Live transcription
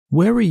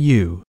Where are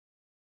you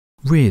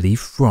really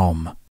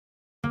from?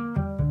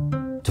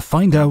 To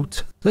find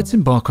out, let's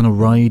embark on a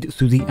ride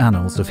through the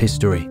annals of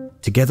history.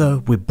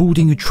 Together, we're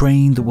boarding a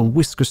train that will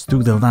whisk us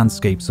through the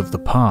landscapes of the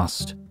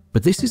past.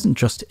 But this isn't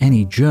just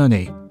any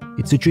journey,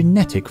 it's a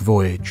genetic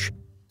voyage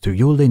through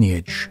your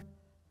lineage.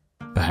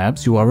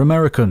 Perhaps you are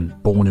American,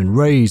 born and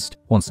raised.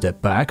 One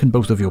step back and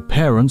both of your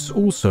parents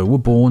also were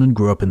born and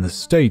grew up in the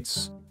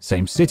States.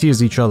 Same city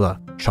as each other,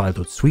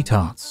 childhood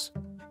sweethearts.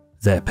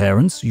 Their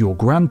parents, your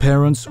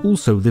grandparents,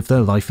 also lived their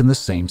life in the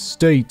same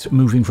state,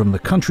 moving from the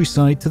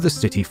countryside to the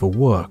city for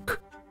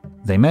work.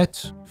 They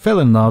met, fell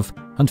in love,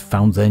 and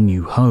found their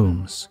new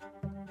homes.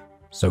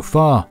 So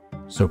far,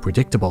 so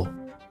predictable.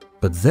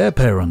 But their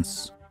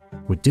parents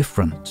were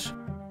different.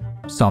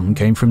 Some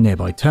came from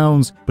nearby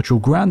towns, but your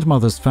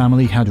grandmother's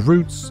family had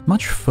roots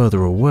much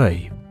further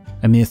away.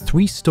 A mere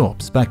 3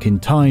 stops back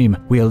in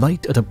time, we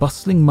alight at a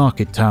bustling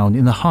market town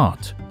in the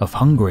heart of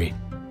Hungary.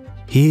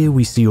 Here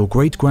we see your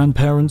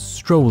great-grandparents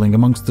strolling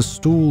amongst the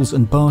stalls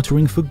and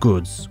bartering for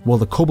goods, while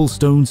the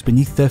cobblestones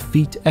beneath their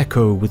feet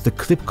echo with the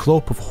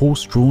clip-clop of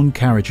horse-drawn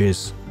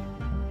carriages.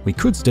 We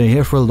could stay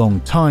here for a long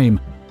time,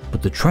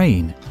 but the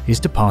train is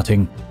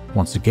departing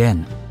once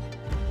again.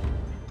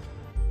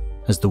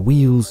 As the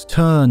wheels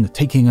turn,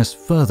 taking us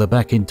further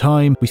back in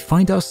time, we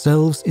find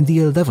ourselves in the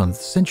 11th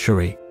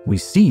century. We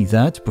see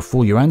that,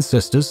 before your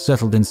ancestors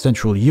settled in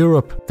Central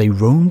Europe, they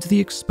roamed the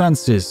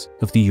expanses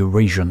of the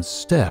Eurasian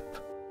steppe.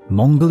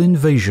 Mongol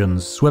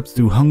invasions swept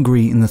through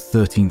Hungary in the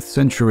 13th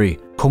century,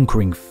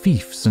 conquering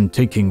fiefs and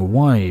taking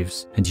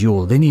wives, and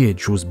your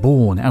lineage was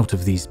born out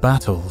of these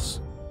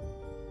battles.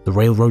 The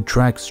railroad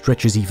track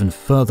stretches even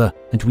further,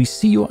 and we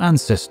see your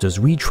ancestors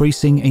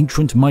retracing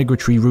ancient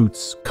migratory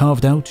routes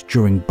carved out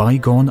during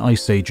bygone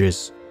ice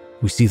ages.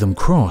 We see them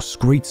cross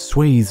great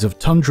swathes of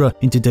tundra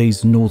in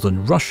today's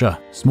northern Russia,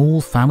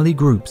 small family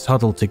groups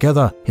huddled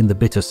together in the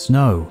bitter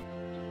snow.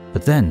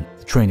 But then,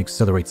 the train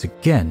accelerates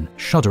again,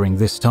 shuddering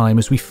this time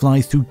as we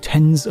fly through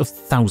tens of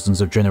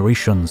thousands of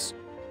generations.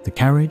 The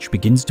carriage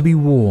begins to be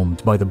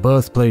warmed by the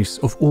birthplace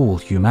of all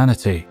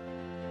humanity,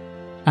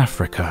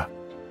 Africa.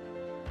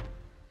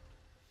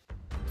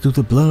 Through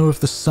the blur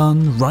of the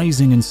sun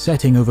rising and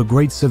setting over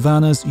great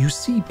savannas, you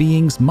see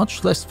beings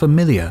much less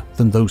familiar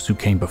than those who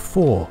came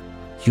before.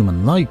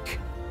 Human-like,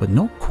 but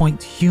not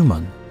quite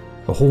human.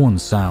 A horn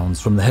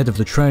sounds from the head of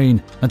the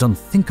train, and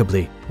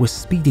unthinkably, we're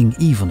speeding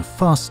even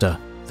faster.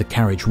 The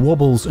carriage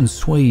wobbles and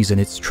sways in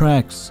its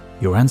tracks.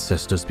 Your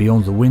ancestors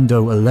beyond the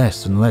window are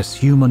less and less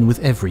human with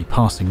every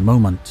passing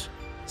moment.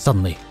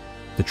 Suddenly,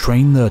 the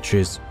train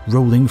lurches,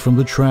 rolling from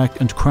the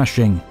track and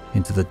crashing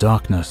into the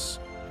darkness.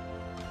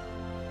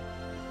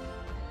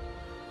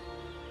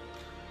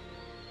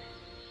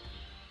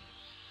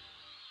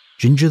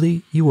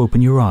 Gingerly, you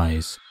open your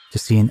eyes to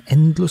see an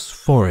endless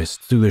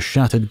forest through the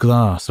shattered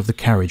glass of the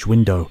carriage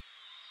window.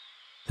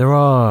 There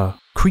are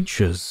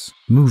creatures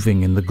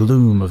moving in the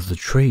gloom of the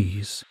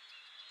trees.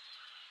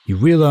 You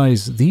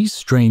realize these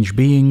strange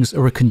beings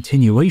are a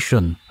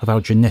continuation of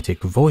our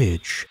genetic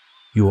voyage.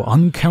 Your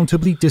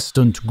uncountably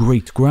distant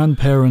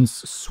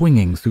great-grandparents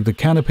swinging through the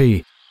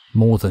canopy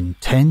more than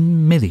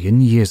 10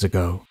 million years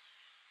ago.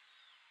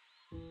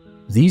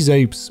 These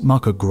apes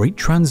mark a great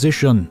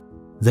transition.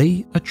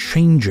 They are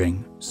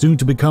changing, soon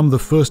to become the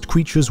first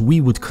creatures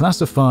we would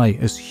classify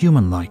as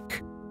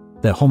human-like.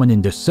 Their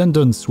hominin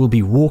descendants will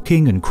be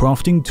walking and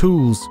crafting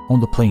tools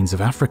on the plains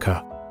of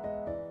Africa.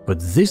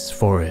 But this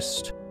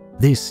forest,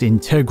 this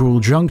integral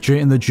juncture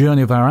in the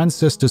journey of our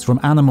ancestors from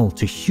animal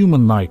to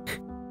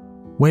human-like,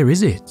 where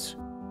is it?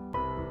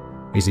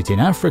 Is it in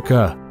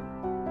Africa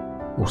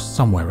or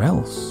somewhere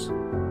else?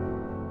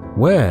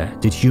 Where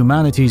did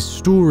humanity's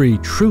story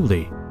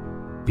truly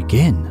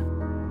begin?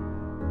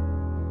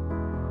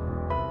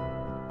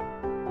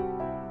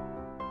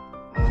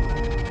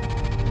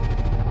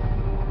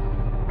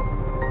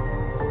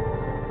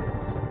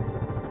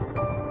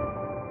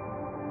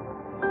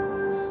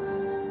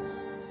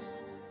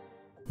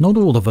 Not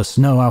all of us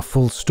know our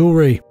full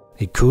story.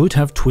 It could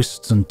have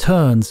twists and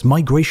turns,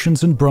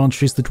 migrations and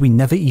branches that we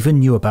never even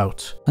knew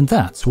about. And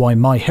that's why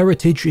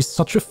MyHeritage is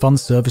such a fun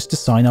service to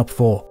sign up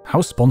for.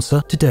 Our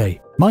sponsor today.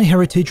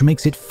 MyHeritage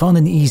makes it fun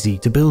and easy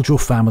to build your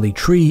family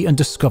tree and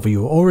discover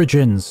your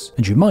origins.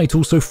 And you might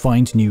also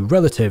find new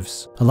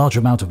relatives. A large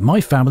amount of my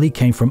family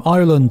came from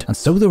Ireland, and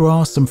so there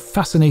are some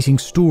fascinating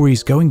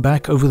stories going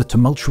back over the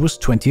tumultuous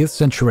 20th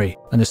century.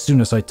 And as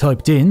soon as I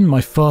typed in my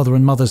father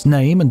and mother's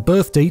name and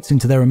birth dates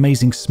into their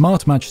amazing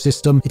smart match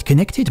system, it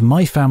connected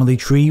my family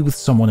tree with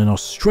someone in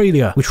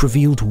Australia, which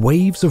revealed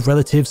waves of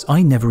relatives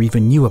I never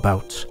even knew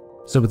about.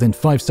 So within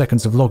 5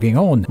 seconds of logging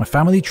on, my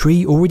family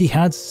tree already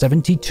had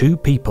 72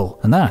 people,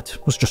 and that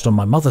was just on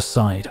my mother's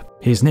side.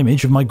 Here's an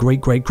image of my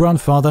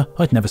great-great-grandfather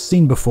I'd never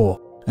seen before.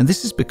 And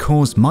this is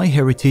because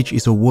MyHeritage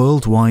is a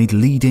worldwide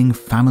leading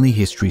family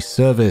history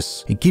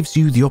service. It gives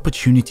you the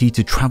opportunity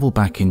to travel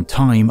back in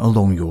time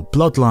along your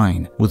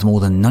bloodline, with more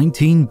than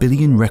 19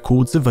 billion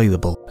records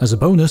available. As a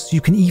bonus,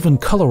 you can even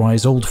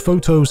colorize old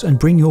photos and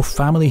bring your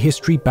family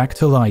history back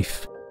to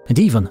life, and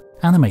even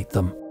animate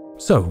them.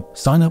 So,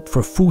 sign up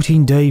for a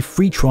 14-day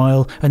free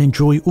trial and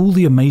enjoy all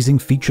the amazing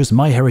features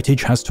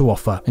MyHeritage has to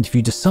offer, and if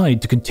you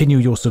decide to continue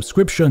your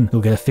subscription,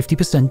 you'll get a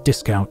 50%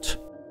 discount.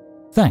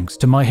 Thanks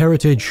to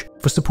MyHeritage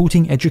for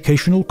supporting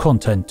educational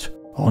content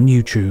on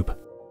YouTube.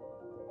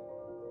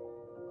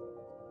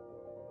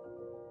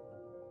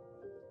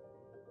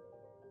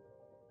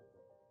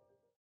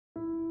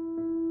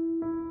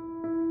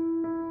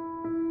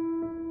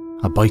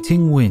 A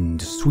biting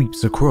wind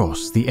sweeps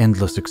across the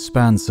endless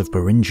expanse of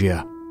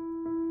Beringia.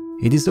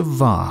 It is a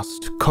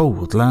vast,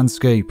 cold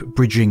landscape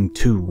bridging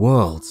two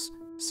worlds,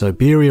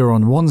 Siberia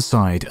on one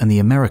side and the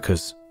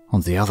Americas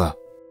on the other.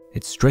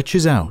 It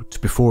stretches out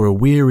before a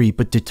weary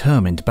but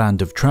determined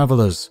band of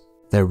travelers,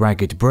 their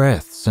ragged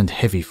breaths and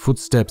heavy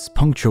footsteps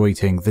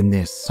punctuating the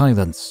near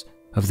silence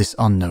of this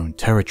unknown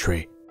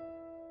territory.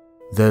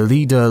 Their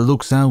leader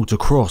looks out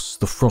across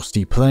the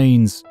frosty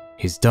plains,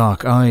 his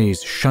dark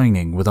eyes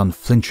shining with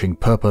unflinching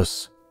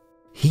purpose.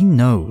 He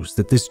knows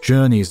that this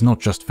journey is not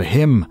just for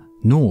him,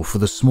 nor for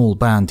the small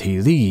band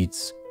he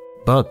leads,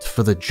 but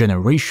for the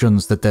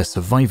generations that their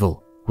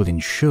survival will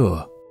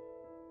ensure.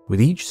 With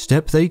each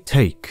step they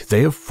take,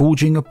 they are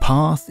forging a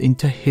path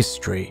into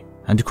history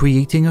and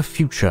creating a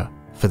future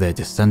for their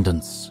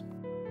descendants.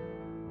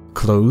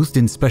 Clothed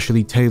in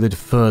specially tailored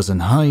furs and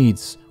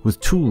hides, with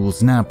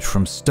tools nabbed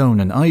from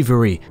stone and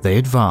ivory, they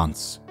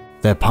advance,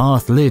 their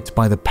path lit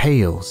by the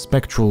pale,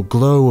 spectral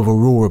glow of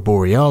Aurora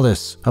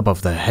Borealis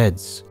above their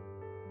heads.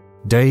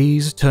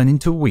 Days turn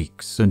into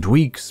weeks, and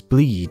weeks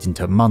bleed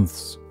into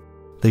months.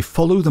 They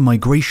follow the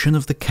migration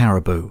of the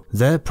caribou,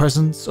 their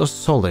presence a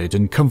solid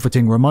and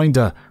comforting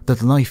reminder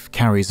that life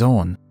carries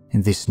on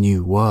in this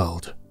new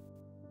world.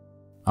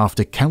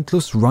 After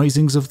countless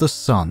risings of the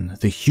sun,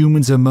 the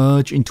humans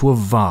emerge into a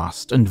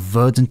vast and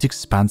verdant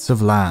expanse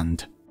of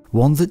land,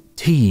 one that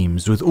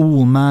teems with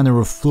all manner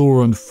of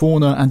flora and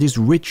fauna and is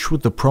rich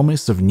with the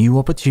promise of new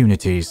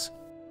opportunities.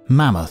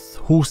 Mammoth,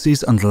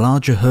 horses and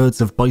larger herds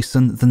of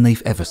bison than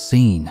they've ever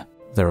seen.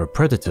 There are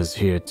predators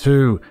here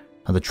too,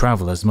 and the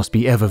travelers must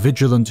be ever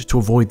vigilant to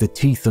avoid the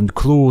teeth and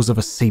claws of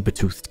a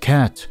saber-toothed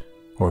cat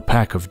or a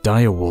pack of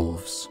dire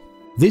wolves.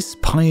 This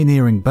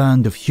pioneering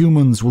band of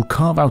humans will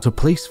carve out a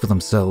place for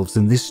themselves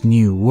in this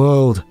new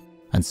world,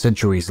 and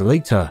centuries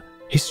later,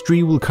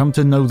 history will come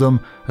to know them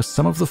as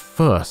some of the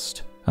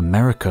first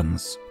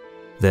Americans.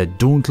 Their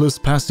dauntless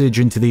passage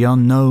into the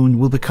unknown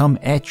will become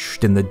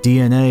etched in the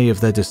DNA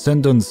of their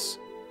descendants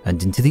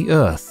and into the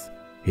earth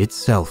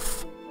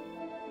itself.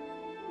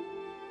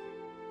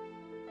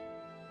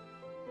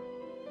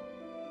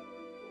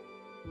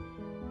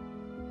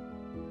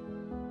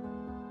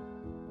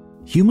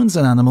 Humans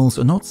and animals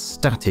are not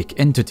static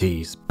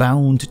entities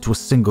bound to a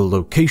single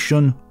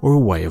location or a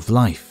way of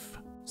life.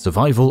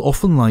 Survival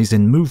often lies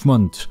in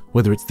movement,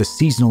 whether it's the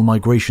seasonal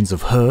migrations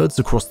of herds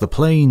across the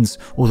plains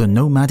or the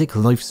nomadic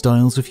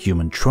lifestyles of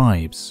human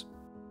tribes.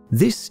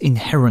 This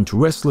inherent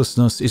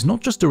restlessness is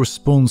not just a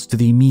response to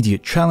the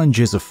immediate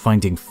challenges of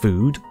finding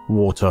food,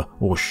 water,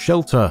 or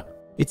shelter.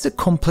 It's a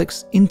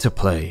complex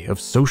interplay of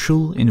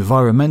social,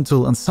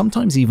 environmental, and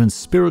sometimes even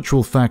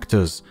spiritual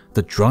factors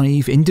that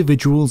drive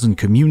individuals and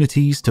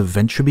communities to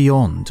venture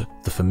beyond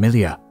the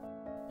familiar.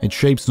 It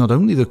shapes not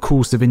only the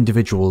course of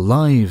individual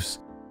lives,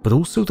 but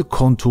also the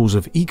contours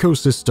of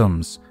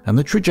ecosystems and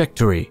the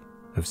trajectory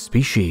of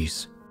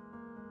species.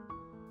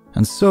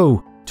 And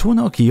so, to an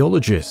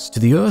archaeologist,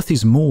 the Earth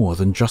is more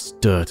than just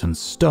dirt and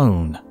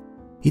stone.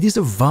 It is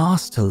a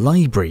vast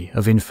library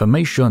of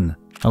information,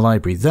 a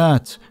library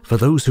that, for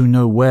those who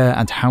know where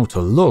and how to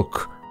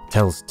look,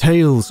 tells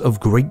tales of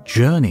great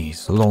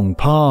journeys long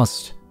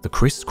past, the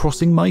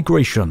crisscrossing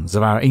migrations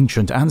of our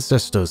ancient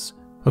ancestors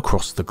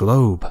across the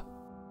globe.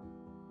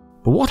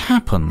 But what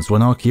happens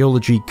when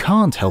archaeology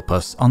can't help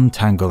us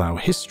untangle our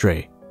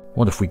history?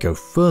 What if we go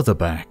further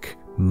back,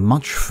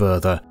 much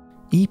further,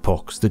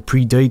 epochs that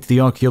predate the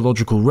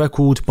archaeological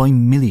record by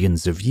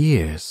millions of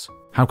years?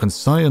 How can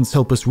science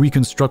help us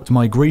reconstruct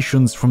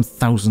migrations from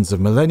thousands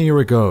of millennia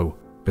ago,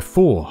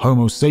 before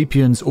Homo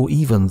sapiens or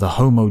even the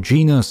Homo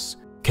genus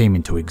came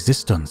into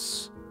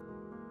existence?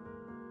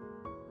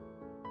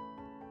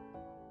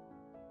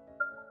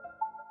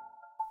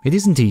 It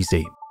isn't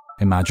easy.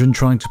 Imagine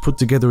trying to put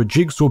together a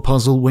jigsaw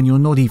puzzle when you're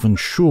not even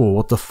sure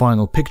what the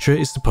final picture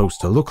is supposed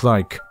to look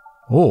like,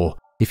 or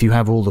if you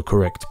have all the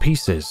correct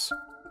pieces.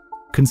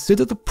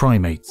 Consider the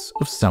primates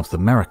of South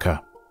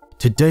America.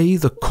 Today,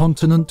 the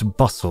continent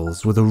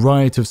bustles with a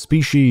riot of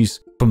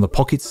species, from the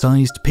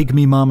pocket-sized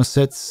pygmy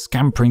marmosets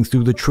scampering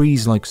through the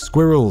trees like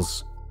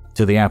squirrels,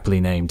 to the aptly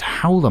named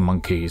howler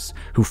monkeys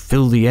who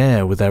fill the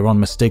air with their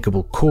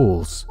unmistakable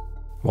calls.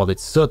 While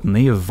it's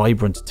certainly a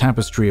vibrant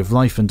tapestry of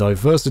life and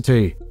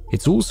diversity,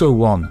 it's also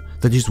one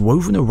that is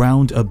woven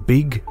around a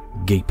big,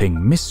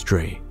 gaping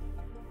mystery.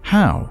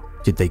 How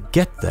did they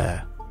get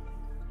there?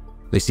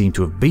 They seem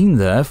to have been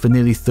there for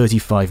nearly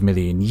 35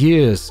 million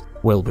years,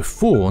 well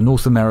before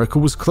North America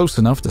was close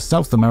enough to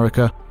South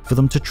America for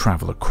them to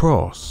travel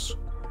across.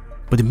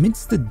 But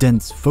amidst the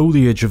dense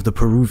foliage of the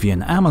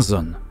Peruvian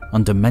Amazon,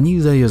 under many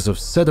layers of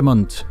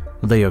sediment,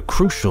 lay a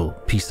crucial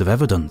piece of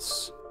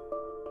evidence.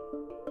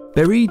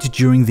 Buried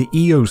during the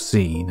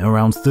Eocene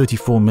around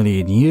 34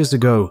 million years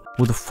ago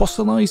were the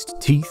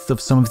fossilized teeth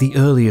of some of the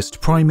earliest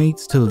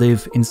primates to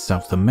live in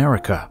South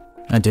America.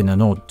 And in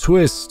an odd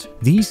twist,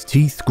 these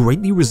teeth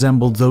greatly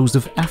resembled those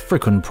of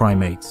African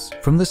primates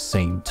from the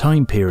same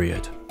time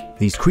period.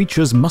 These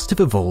creatures must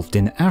have evolved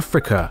in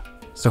Africa,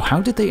 so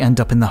how did they end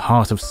up in the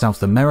heart of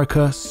South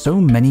America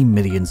so many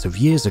millions of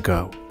years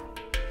ago?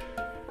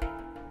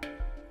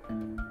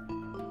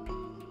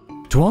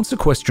 To answer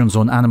questions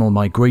on animal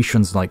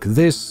migrations like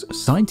this,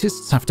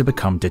 scientists have to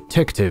become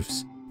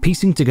detectives,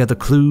 piecing together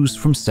clues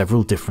from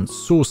several different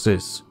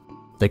sources.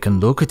 They can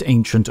look at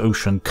ancient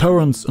ocean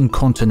currents and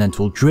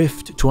continental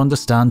drift to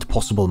understand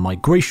possible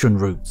migration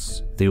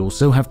routes. They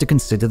also have to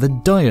consider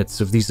the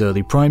diets of these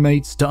early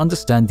primates to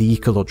understand the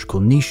ecological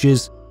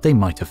niches they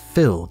might have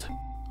filled.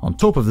 On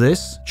top of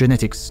this,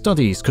 genetic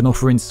studies can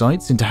offer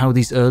insights into how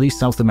these early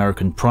South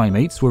American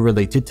primates were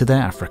related to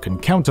their African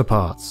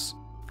counterparts.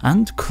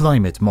 And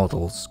climate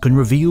models can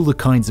reveal the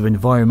kinds of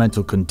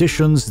environmental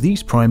conditions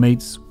these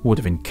primates would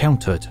have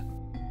encountered.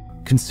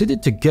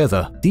 Considered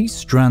together, these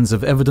strands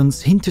of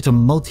evidence hint at a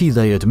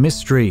multi-layered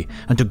mystery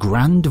and a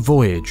grand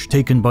voyage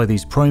taken by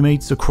these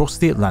primates across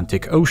the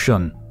Atlantic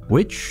Ocean,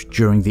 which,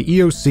 during the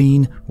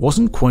Eocene,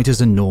 wasn't quite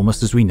as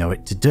enormous as we know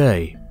it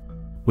today.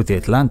 With the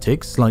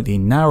Atlantic slightly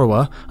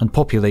narrower and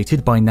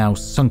populated by now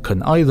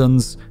sunken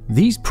islands,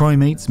 these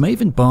primates may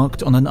have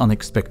embarked on an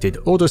unexpected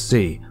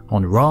odyssey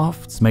on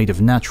rafts made of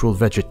natural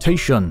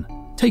vegetation,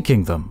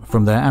 taking them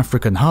from their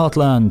African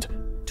heartland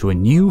to a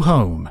new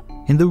home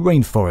in the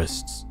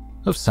rainforests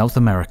of South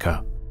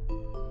America.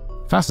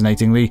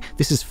 Fascinatingly,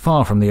 this is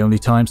far from the only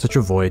time such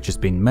a voyage has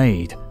been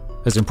made.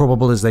 As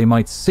improbable as they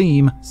might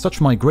seem,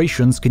 such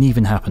migrations can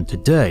even happen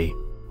today.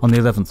 On the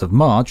 11th of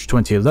March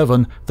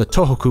 2011, the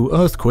Tohoku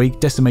earthquake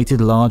decimated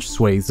large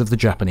swathes of the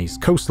Japanese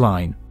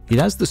coastline.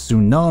 Yet as the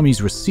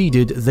tsunamis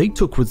receded, they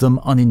took with them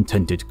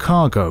unintended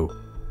cargo.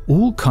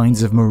 All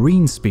kinds of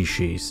marine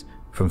species,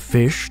 from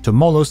fish to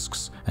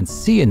mollusks and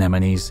sea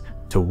anemones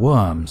to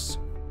worms.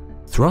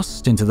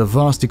 Thrust into the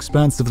vast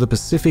expanse of the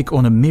Pacific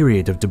on a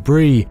myriad of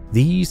debris,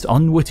 these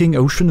unwitting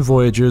ocean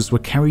voyagers were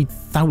carried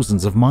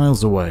thousands of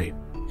miles away.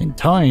 In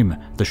time,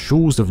 the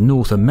shores of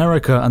North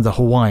America and the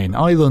Hawaiian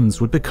Islands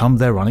would become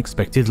their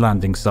unexpected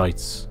landing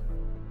sites.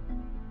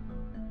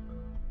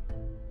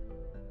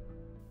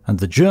 And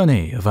the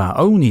journey of our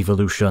own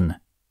evolution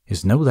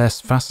is no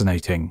less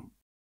fascinating.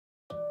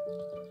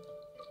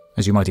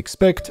 As you might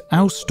expect,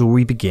 our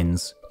story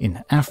begins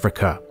in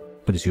Africa,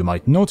 but as you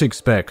might not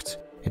expect,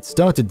 it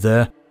started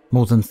there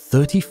more than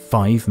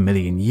 35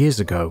 million years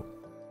ago.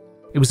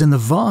 It was in the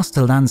vast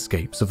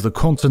landscapes of the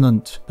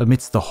continent,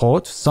 amidst the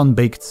hot,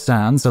 sun-baked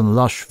sands and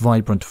lush,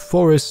 vibrant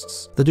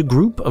forests, that a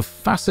group of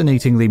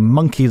fascinatingly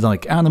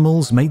monkey-like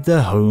animals made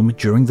their home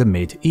during the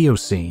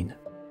mid-Eocene.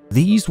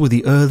 These were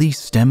the early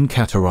stem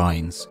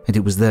catarrhines, and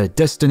it was their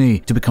destiny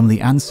to become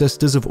the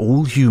ancestors of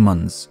all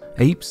humans,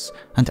 apes,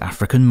 and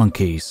African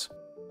monkeys.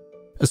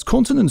 As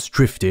continents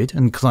drifted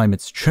and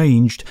climates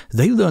changed,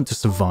 they learned to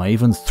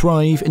survive and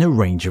thrive in a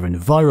range of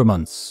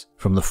environments,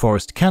 from the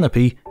forest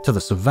canopy to the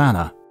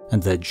savanna.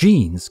 And their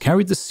genes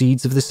carried the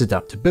seeds of this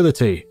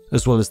adaptability,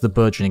 as well as the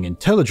burgeoning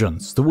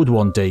intelligence that would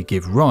one day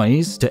give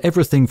rise to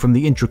everything from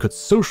the intricate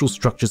social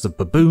structures of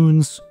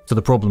baboons, to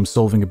the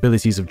problem-solving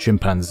abilities of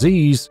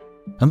chimpanzees,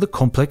 and the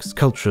complex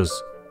cultures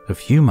of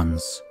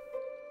humans.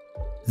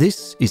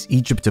 This is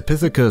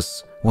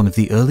Egyptopithecus, one of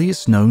the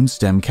earliest known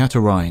stem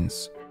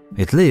catarrhines.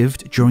 It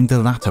lived during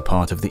the latter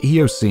part of the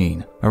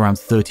Eocene, around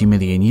 30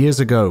 million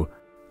years ago,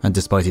 and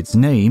despite its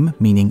name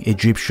meaning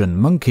Egyptian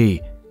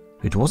monkey,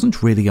 it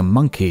wasn't really a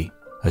monkey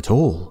at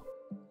all.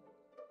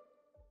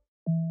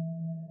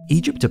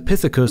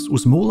 Egyptopithecus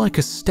was more like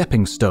a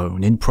stepping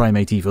stone in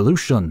primate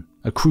evolution,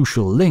 a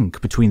crucial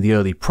link between the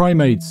early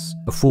primates,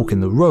 a fork in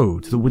the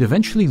road that would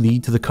eventually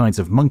lead to the kinds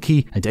of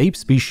monkey and ape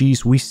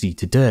species we see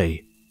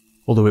today.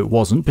 Although it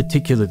wasn't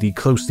particularly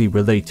closely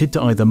related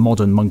to either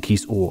modern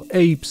monkeys or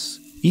apes,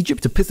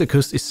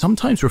 Egyptopithecus is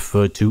sometimes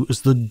referred to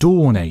as the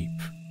dawn ape.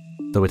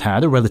 Though it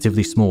had a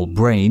relatively small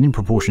brain in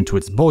proportion to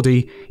its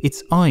body,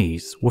 its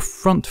eyes were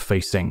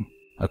front-facing,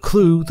 a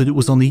clue that it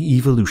was on the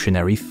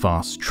evolutionary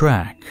fast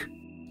track.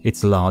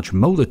 Its large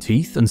molar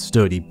teeth and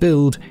sturdy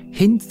build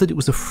hint that it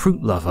was a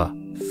fruit lover,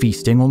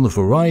 feasting on the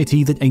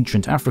variety that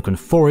ancient African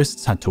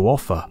forests had to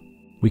offer.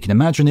 We can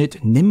imagine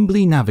it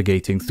nimbly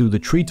navigating through the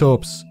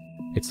treetops,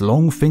 its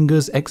long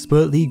fingers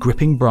expertly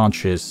gripping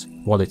branches,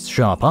 while its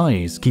sharp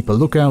eyes keep a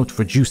lookout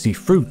for juicy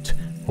fruit,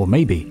 or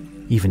maybe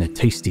even a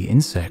tasty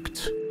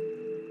insect.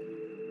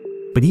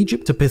 But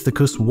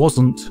Egyptopithecus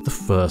wasn't the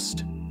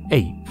first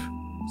ape.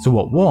 So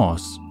what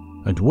was,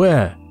 and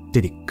where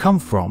did it come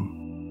from?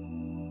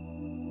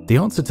 The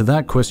answer to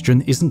that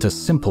question isn't a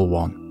simple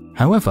one.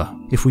 However,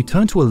 if we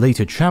turn to a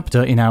later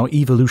chapter in our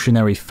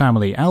evolutionary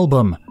family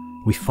album,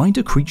 we find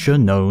a creature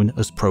known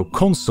as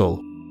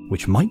Proconsul,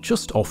 which might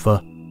just offer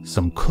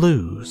some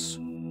clues.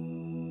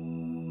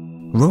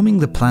 Roaming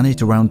the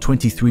planet around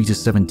 23 to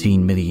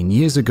 17 million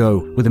years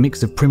ago, with a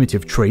mix of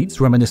primitive traits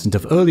reminiscent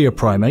of earlier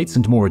primates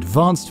and more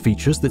advanced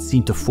features that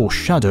seem to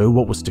foreshadow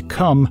what was to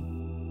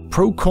come,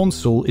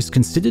 Proconsul is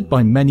considered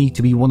by many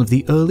to be one of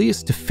the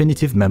earliest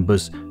definitive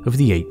members of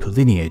the ape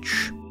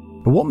lineage.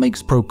 But what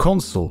makes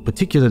Proconsul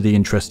particularly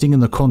interesting in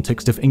the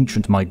context of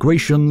ancient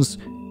migrations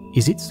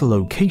is its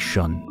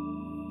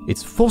location.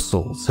 Its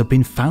fossils have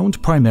been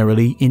found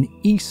primarily in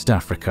East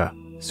Africa,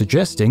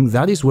 suggesting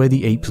that is where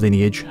the ape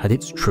lineage had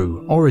its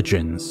true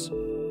origins.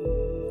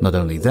 Not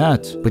only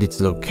that, but its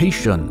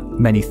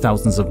location, many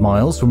thousands of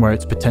miles from where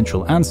its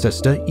potential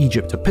ancestor,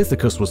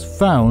 Egyptopithecus, was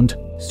found,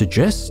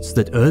 suggests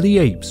that early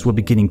apes were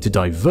beginning to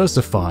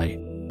diversify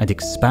and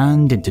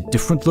expand into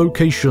different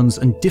locations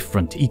and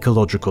different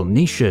ecological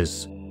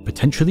niches,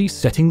 potentially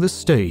setting the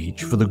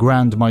stage for the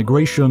grand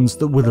migrations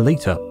that would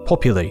later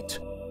populate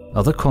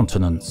other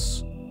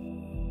continents.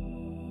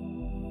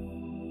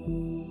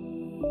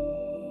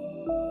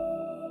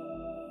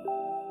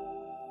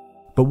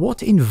 But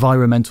what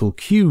environmental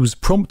cues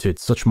prompted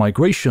such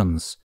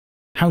migrations?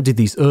 How did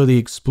these early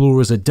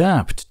explorers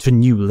adapt to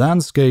new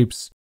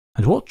landscapes,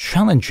 and what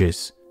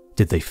challenges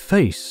did they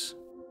face?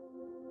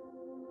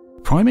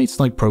 Primates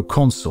like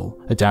Proconsul,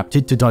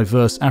 adapted to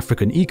diverse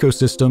African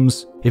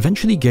ecosystems,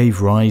 eventually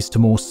gave rise to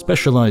more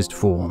specialized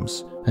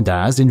forms, and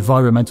as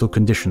environmental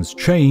conditions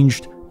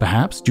changed,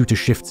 perhaps due to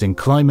shifts in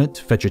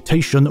climate,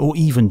 vegetation, or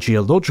even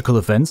geological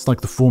events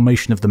like the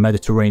formation of the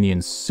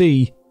Mediterranean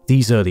Sea,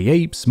 these early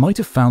apes might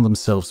have found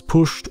themselves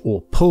pushed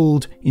or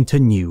pulled into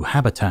new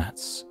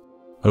habitats.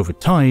 Over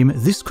time,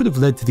 this could have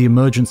led to the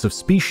emergence of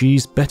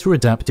species better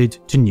adapted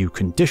to new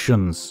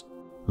conditions,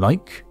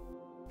 like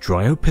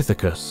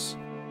Dryopithecus.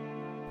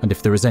 And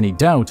if there is any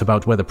doubt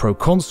about whether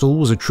Proconsul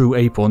was a true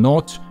ape or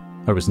not,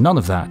 there is none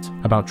of that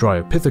about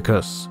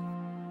Dryopithecus.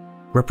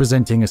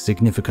 Representing a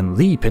significant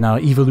leap in our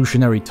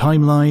evolutionary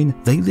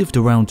timeline, they lived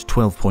around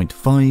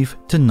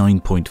 12.5 to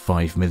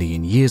 9.5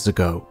 million years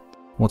ago.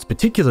 What's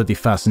particularly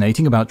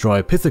fascinating about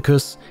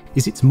Dryopithecus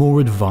is its more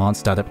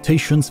advanced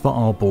adaptations for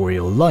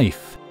arboreal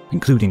life,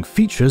 including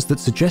features that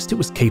suggest it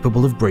was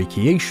capable of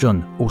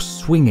brachiation or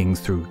swinging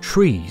through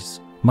trees,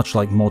 much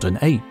like modern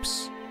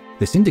apes.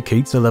 This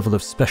indicates a level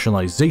of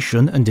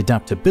specialization and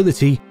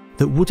adaptability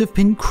that would have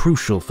been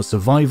crucial for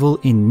survival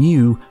in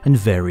new and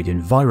varied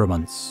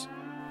environments.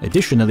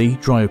 Additionally,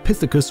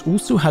 Dryopithecus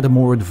also had a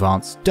more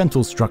advanced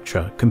dental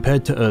structure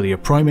compared to earlier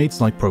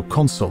primates like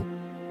Proconsul.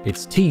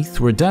 Its teeth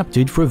were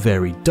adapted for a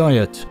varied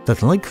diet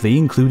that likely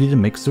included a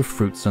mix of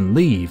fruits and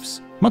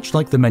leaves, much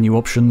like the menu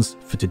options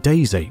for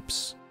today's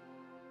apes.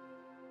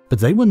 But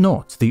they were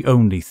not the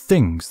only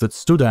things that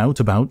stood out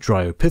about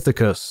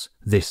Dryopithecus,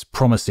 this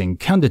promising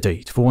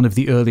candidate for one of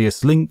the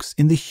earliest links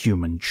in the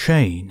human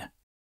chain.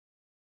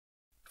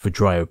 For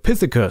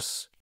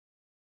Dryopithecus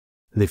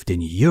lived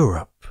in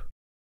Europe.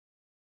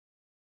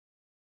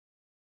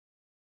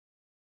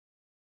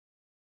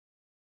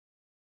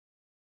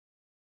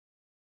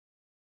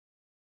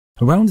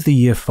 Around the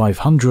year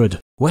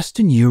 500,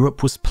 Western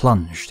Europe was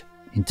plunged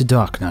into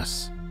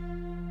darkness.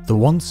 The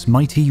once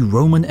mighty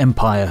Roman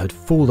Empire had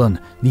fallen,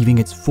 leaving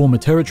its former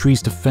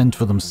territories to fend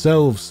for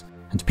themselves,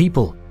 and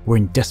people were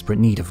in desperate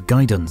need of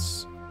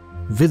guidance.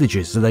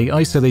 Villages lay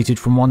isolated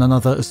from one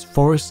another as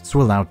forests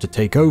were allowed to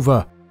take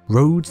over,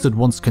 roads that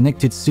once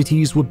connected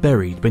cities were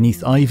buried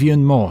beneath ivy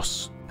and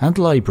moss, and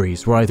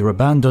libraries were either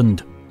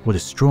abandoned or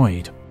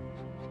destroyed.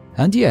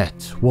 And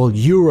yet, while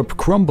Europe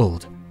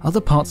crumbled,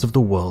 other parts of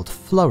the world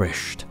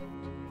flourished.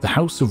 The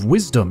House of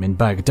Wisdom in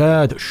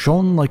Baghdad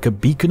shone like a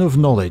beacon of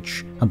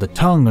knowledge, and the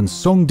Tang and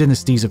Song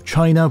dynasties of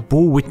China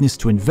bore witness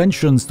to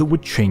inventions that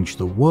would change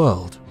the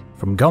world.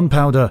 From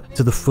gunpowder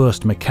to the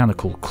first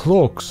mechanical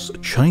clocks,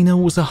 China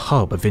was a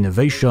hub of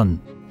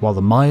innovation, while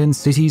the Mayan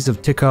cities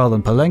of Tikal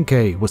and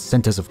Palenque were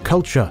centers of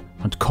culture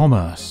and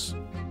commerce.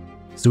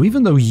 So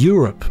even though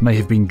Europe may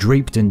have been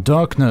draped in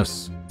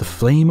darkness, the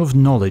flame of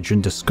knowledge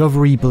and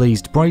discovery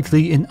blazed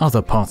brightly in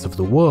other parts of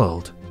the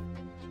world.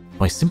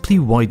 By simply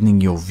widening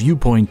your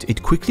viewpoint,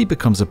 it quickly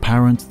becomes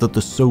apparent that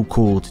the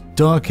so-called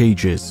Dark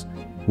Ages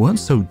weren't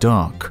so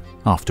dark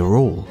after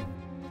all.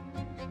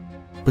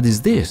 But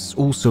is this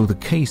also the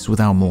case with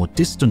our more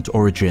distant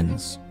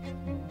origins?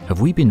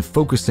 Have we been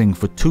focusing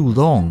for too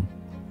long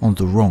on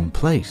the wrong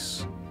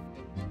place?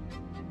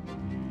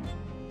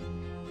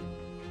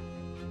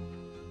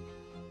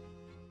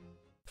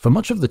 For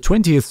much of the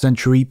 20th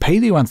century,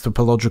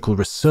 paleoanthropological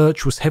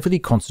research was heavily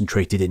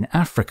concentrated in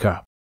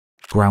Africa.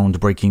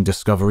 Groundbreaking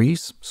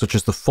discoveries, such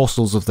as the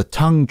fossils of the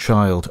Tongue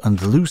Child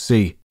and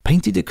Lucy,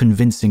 painted a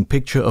convincing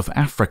picture of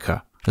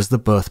Africa as the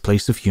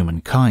birthplace of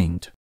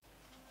humankind.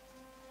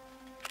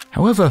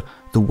 However,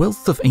 the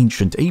wealth of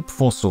ancient ape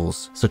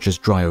fossils, such as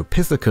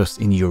Dryopithecus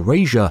in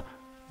Eurasia,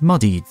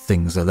 muddied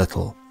things a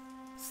little.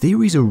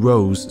 Theories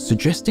arose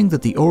suggesting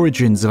that the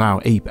origins of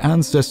our ape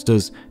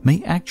ancestors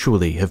may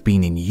actually have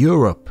been in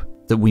Europe,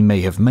 that we may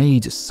have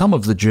made some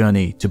of the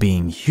journey to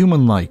being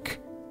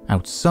human-like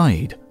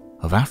outside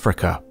of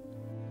Africa.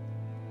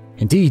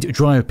 Indeed,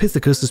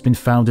 Dryopithecus has been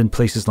found in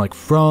places like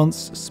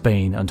France,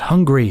 Spain, and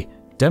Hungary,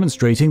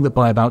 demonstrating that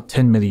by about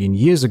 10 million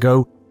years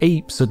ago,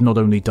 apes had not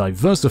only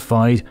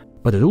diversified,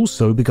 but had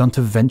also begun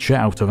to venture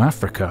out of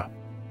Africa.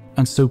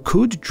 And so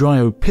could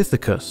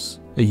Dryopithecus,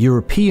 a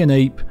European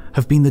ape,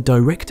 have been the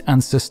direct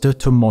ancestor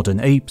to modern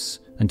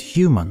apes and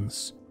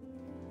humans?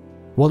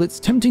 While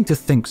it's tempting to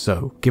think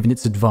so, given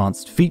its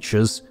advanced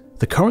features,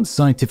 the current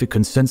scientific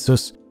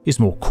consensus is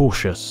more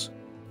cautious.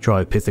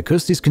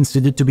 Dryopithecus is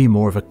considered to be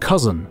more of a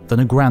cousin than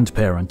a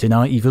grandparent in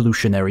our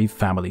evolutionary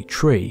family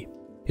tree.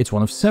 It's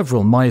one of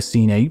several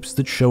Miocene apes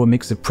that show a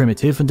mix of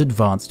primitive and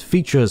advanced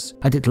features,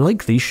 and it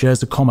likely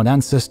shares a common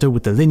ancestor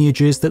with the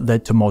lineages that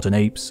led to modern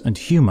apes and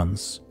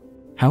humans.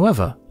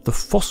 However, the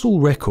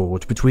fossil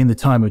record between the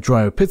time of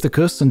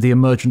Dryopithecus and the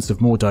emergence of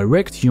more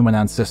direct human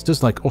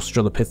ancestors like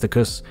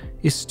Australopithecus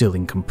is still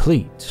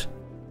incomplete,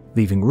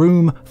 leaving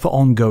room for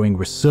ongoing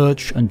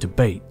research and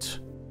debate.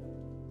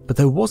 But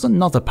there was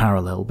another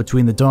parallel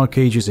between the Dark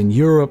Ages in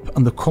Europe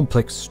and the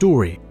complex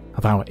story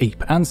of our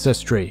ape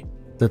ancestry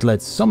that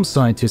led some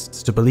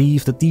scientists to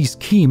believe that these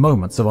key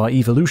moments of our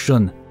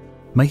evolution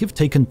may have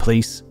taken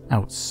place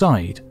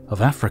outside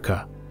of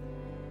Africa.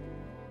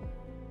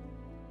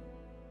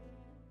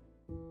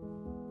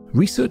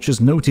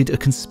 Researchers noted a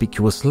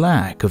conspicuous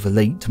lack of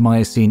late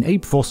Miocene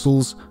ape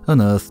fossils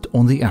unearthed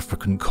on the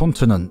African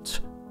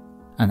continent.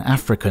 An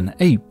African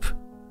ape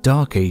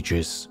Dark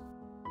Ages.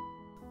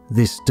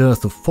 This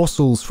dearth of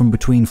fossils from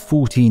between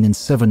 14 and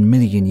 7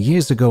 million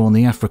years ago on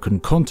the African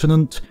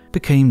continent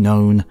became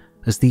known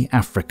as the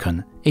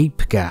African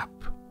Ape Gap.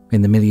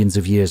 In the millions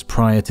of years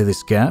prior to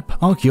this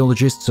gap,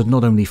 archaeologists had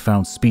not only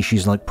found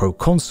species like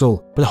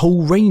Proconsul, but a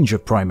whole range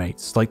of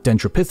primates like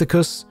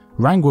Dendropithecus,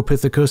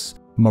 Ranguopithecus,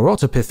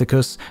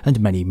 Morotopithecus, and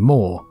many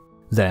more.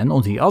 Then,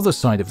 on the other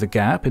side of the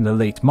gap in the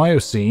late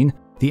Miocene,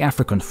 the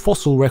African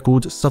fossil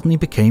record suddenly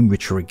became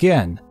richer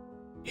again.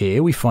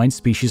 Here we find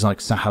species like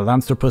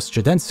Sahelanthropus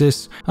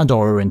jadensis and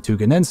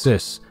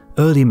Oroentuganensis,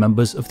 early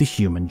members of the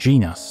human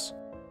genus.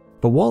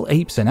 But while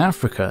apes in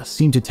Africa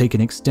seem to take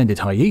an extended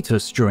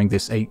hiatus during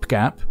this ape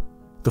gap,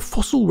 the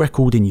fossil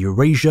record in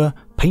Eurasia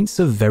paints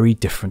a very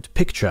different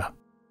picture.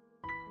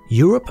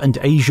 Europe and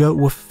Asia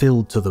were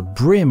filled to the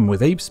brim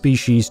with ape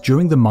species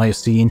during the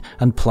Miocene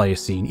and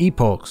Pliocene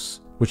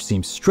epochs, which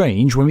seems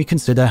strange when we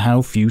consider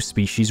how few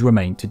species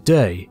remain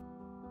today.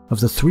 Of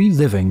the 3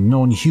 living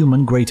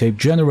non-human great ape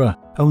genera,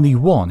 only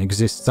one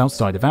exists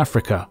outside of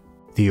Africa,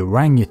 the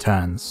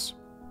orangutans.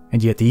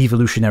 And yet the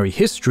evolutionary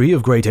history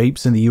of great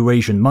apes in the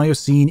Eurasian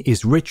Miocene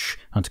is rich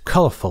and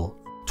colourful.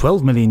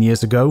 12 million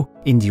years ago,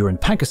 India and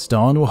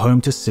Pakistan were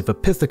home to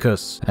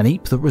Seiffert, an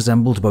ape that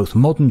resembled both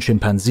modern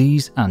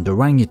chimpanzees and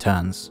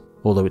orangutans,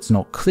 although it's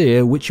not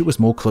clear which it was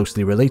more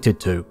closely related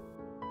to.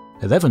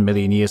 11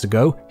 million years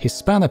ago,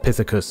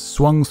 Hispanopithecus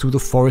swung through the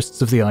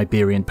forests of the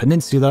Iberian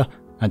Peninsula,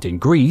 and in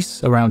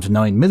Greece, around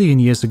 9 million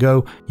years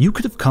ago, you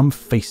could have come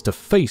face to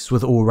face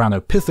with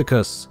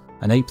Oranopithecus,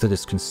 an ape that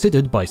is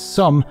considered by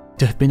some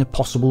to have been a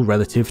possible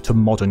relative to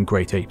modern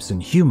great apes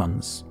and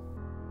humans.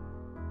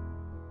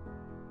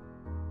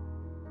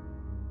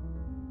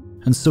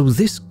 And so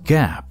this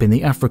gap in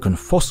the African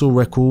fossil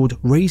record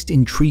raised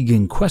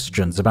intriguing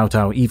questions about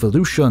our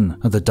evolution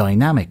and the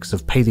dynamics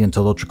of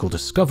paleontological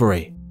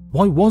discovery.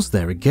 Why was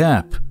there a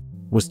gap?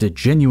 Was it a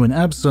genuine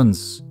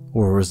absence,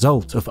 or a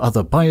result of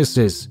other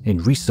biases in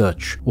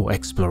research or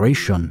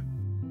exploration?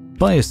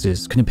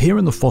 Biases can appear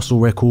in the fossil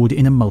record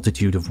in a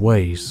multitude of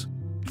ways.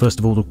 First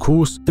of all, of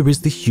course, there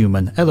is the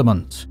human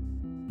element.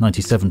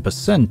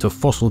 97% of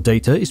fossil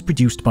data is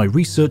produced by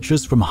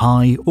researchers from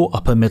high or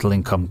upper middle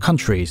income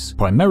countries,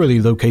 primarily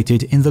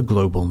located in the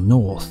global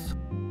north.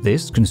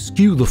 This can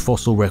skew the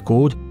fossil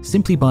record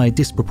simply by a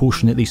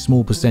disproportionately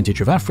small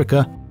percentage of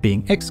Africa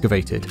being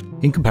excavated,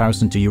 in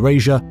comparison to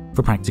Eurasia,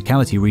 for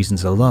practicality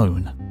reasons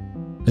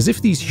alone. As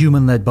if these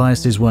human-led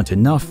biases weren't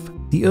enough,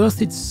 the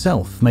Earth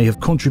itself may have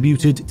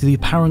contributed to the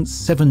apparent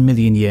 7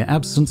 million year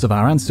absence of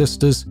our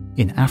ancestors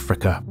in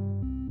Africa.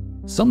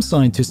 Some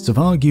scientists have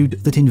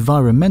argued that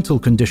environmental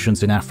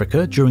conditions in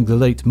Africa during the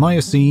late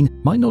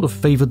Miocene might not have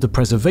favoured the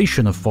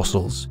preservation of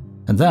fossils,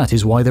 and that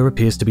is why there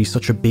appears to be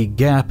such a big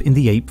gap in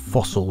the ape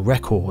fossil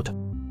record.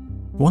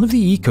 One of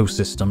the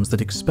ecosystems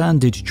that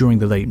expanded during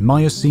the late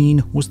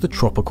Miocene was the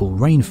tropical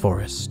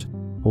rainforest.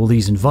 While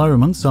these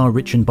environments are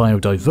rich in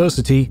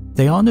biodiversity,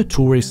 they are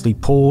notoriously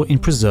poor in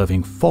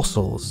preserving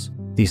fossils.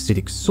 The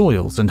acidic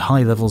soils and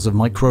high levels of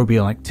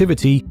microbial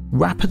activity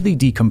rapidly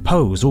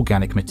decompose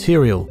organic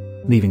material,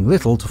 leaving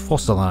little to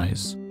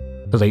fossilize.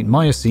 The late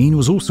Miocene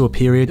was also a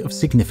period of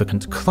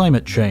significant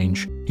climate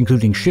change,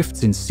 including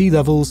shifts in sea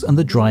levels and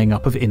the drying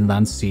up of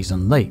inland seas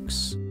and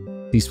lakes.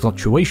 These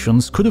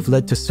fluctuations could have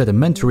led to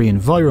sedimentary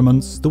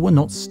environments that were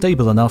not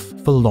stable enough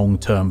for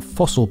long-term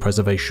fossil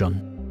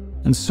preservation.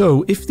 And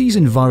so, if these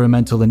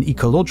environmental and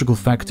ecological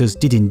factors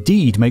did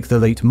indeed make the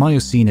late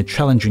Miocene a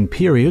challenging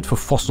period for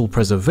fossil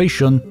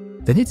preservation,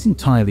 then it's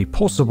entirely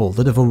possible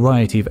that a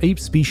variety of ape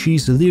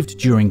species lived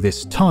during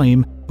this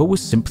time but were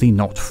simply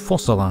not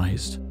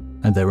fossilized,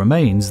 and their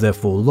remains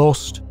therefore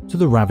lost to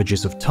the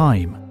ravages of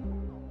time.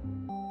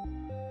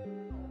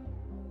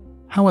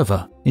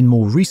 However, in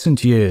more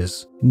recent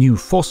years, new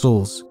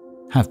fossils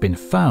have been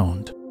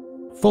found.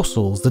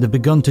 Fossils that have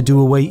begun to do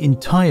away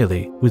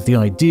entirely with the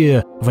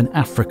idea of an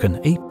African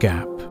ape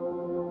gap.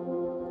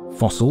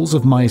 Fossils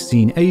of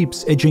Miocene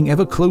apes edging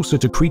ever closer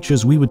to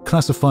creatures we would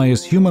classify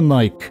as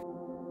human-like,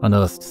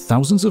 unearthed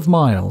thousands of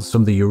miles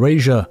from the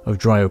Eurasia of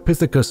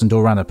Dryopithecus and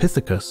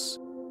Organopithecus.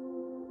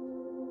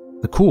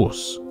 The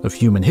course of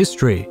human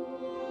history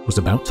was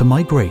about to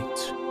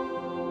migrate.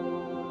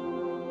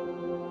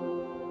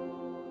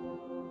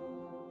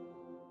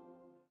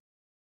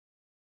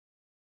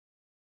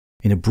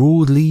 In a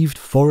broad-leaved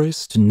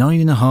forest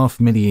 9.5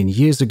 million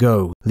years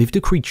ago lived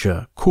a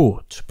creature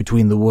caught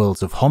between the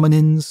worlds of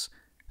hominins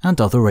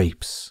and other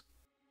apes.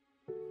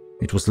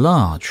 It was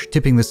large,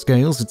 tipping the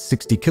scales at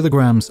 60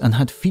 kilograms, and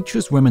had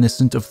features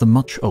reminiscent of the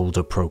much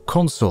older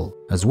proconsul,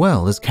 as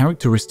well as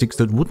characteristics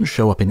that wouldn't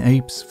show up in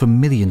apes for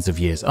millions of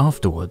years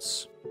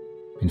afterwards.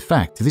 In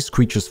fact, this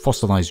creature's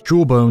fossilized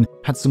jawbone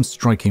had some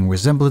striking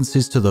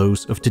resemblances to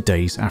those of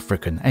today's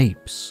African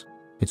apes.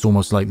 It's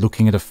almost like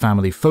looking at a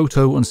family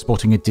photo and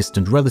spotting a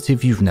distant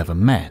relative you've never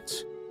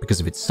met. Because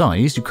of its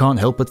size, you can't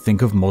help but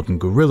think of modern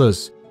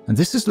gorillas, and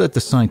this has led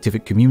the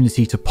scientific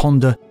community to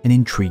ponder an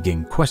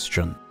intriguing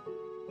question.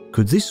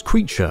 Could this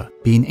creature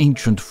be an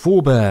ancient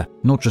forebear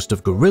not just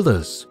of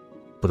gorillas,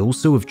 but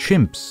also of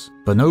chimps,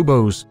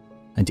 bonobos,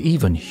 and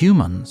even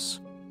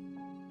humans?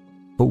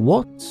 But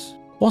what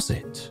was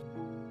it?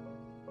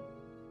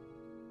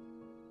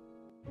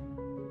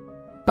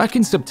 Back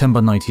in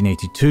September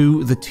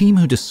 1982, the team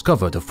who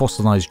discovered a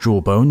fossilized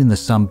jawbone in the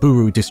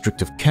Samburu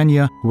district of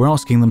Kenya were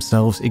asking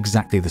themselves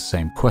exactly the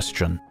same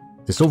question.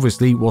 This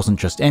obviously wasn't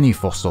just any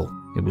fossil.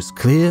 It was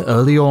clear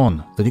early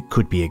on that it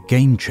could be a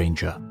game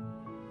changer.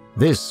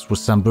 This was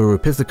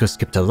Samburopithecus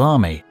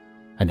kiptalami,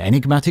 an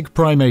enigmatic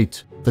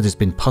primate that has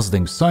been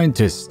puzzling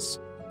scientists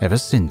ever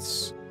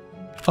since.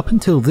 Up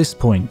until this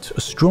point,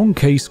 a strong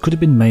case could have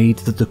been made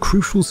that the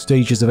crucial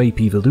stages of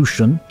ape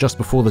evolution, just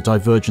before the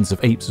divergence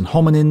of apes and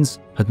hominins,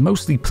 had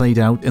mostly played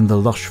out in the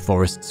lush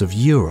forests of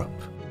Europe.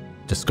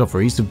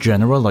 Discoveries of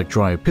genera like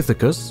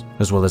Dryopithecus,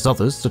 as well as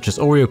others such as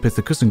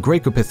Oreopithecus and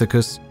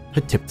Gracopithecus,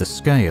 had tipped the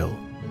scale.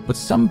 But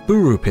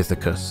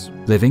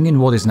Samburopithecus, living in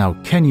what is now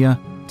Kenya,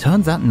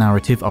 turned that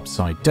narrative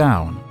upside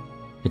down.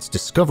 Its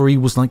discovery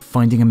was like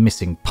finding a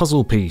missing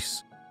puzzle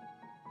piece,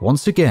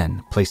 once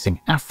again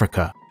placing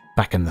Africa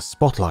back in the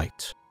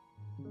spotlight.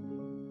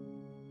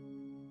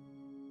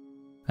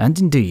 And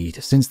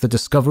indeed, since the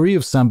discovery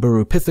of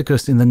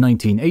Samburopithecus in the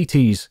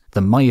 1980s,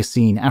 the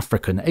Miocene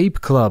African Ape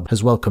Club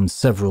has welcomed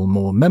several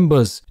more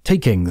members,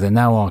 taking the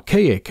now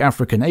archaic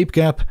African Ape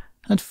Gap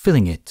and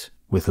filling it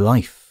with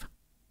life.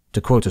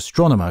 To quote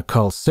astronomer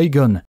Carl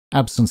Sagan,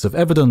 absence of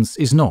evidence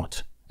is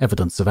not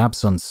evidence of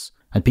absence,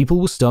 and people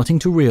were starting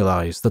to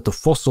realize that the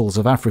fossils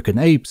of African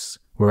apes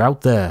were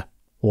out there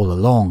all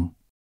along.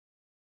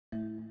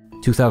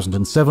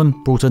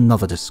 2007 brought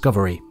another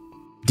discovery.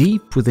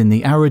 Deep within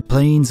the arid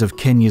plains of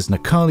Kenya's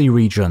Nakali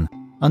region,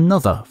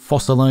 another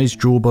fossilized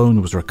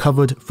jawbone was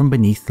recovered from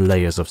beneath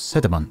layers of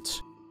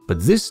sediment.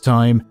 But this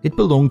time, it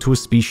belonged to a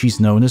species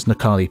known as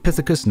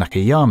Nakalipithecus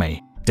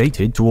nakayame.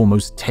 Dated to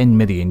almost 10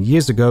 million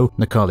years ago,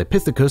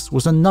 Nakalipithecus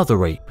was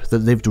another ape that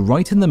lived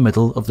right in the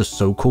middle of the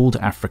so-called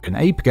African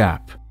Ape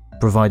Gap,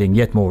 providing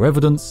yet more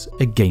evidence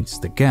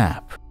against the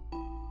gap.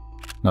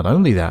 Not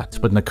only that,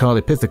 but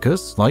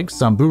Nakalipithecus, like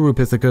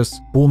Samburopithecus,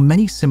 bore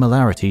many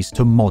similarities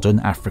to modern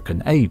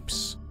African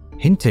apes,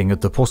 hinting at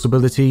the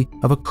possibility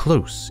of a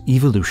close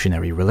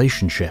evolutionary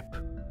relationship.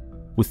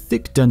 With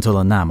thick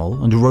dental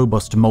enamel and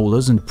robust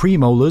molars and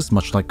premolars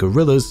much like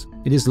gorillas,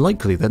 it is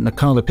likely that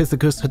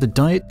Nakalipithecus had a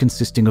diet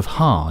consisting of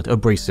hard,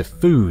 abrasive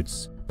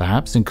foods,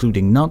 perhaps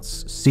including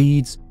nuts,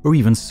 seeds, or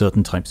even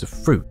certain types of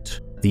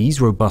fruit.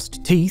 These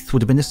robust teeth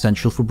would have been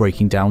essential for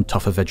breaking down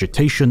tougher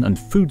vegetation and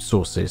food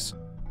sources,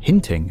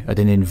 hinting at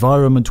an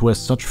environment where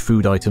such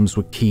food items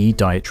were key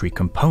dietary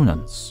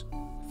components.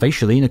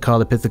 Facially,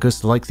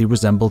 Nakalipithecus likely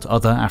resembled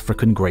other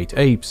African great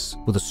apes,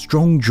 with a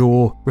strong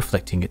jaw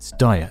reflecting its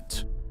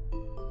diet.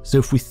 So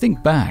if we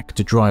think back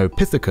to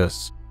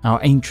Dryopithecus, our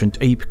ancient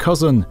ape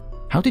cousin,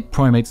 how did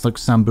primates like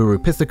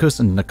Samburopithecus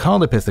and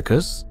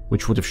Nakalipithecus,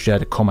 which would have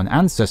shared a common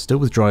ancestor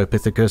with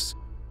Dryopithecus,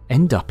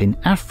 end up in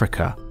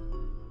Africa?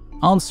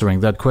 Answering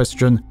that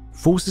question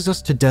forces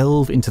us to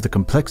delve into the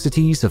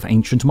complexities of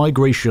ancient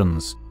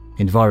migrations,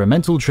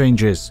 environmental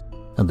changes,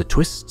 and the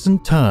twists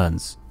and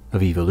turns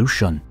of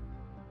evolution.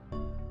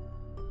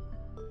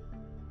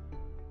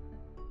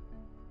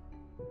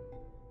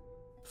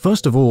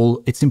 First of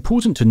all, it's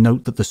important to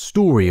note that the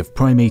story of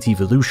primate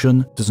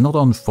evolution does not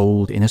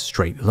unfold in a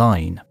straight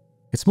line.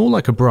 It's more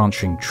like a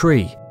branching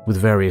tree, with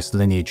various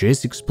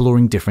lineages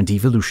exploring different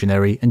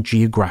evolutionary and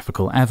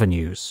geographical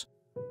avenues.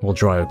 While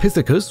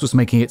Dryopithecus was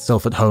making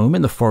itself at home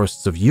in the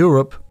forests of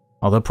Europe,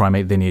 other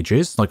primate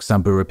lineages like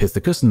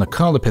Samburopithecus and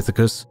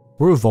Nakalipithecus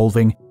were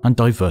evolving and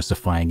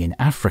diversifying in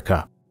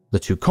Africa. The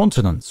two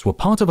continents were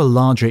part of a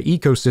larger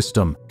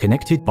ecosystem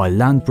connected by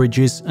land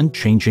bridges and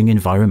changing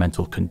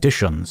environmental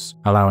conditions,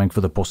 allowing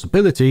for the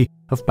possibility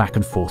of back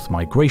and forth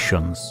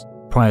migrations.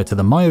 Prior to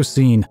the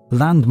Miocene,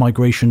 land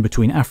migration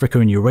between Africa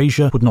and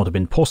Eurasia would not have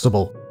been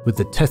possible, with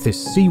the Tethys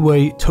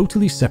Seaway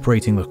totally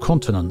separating the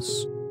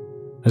continents.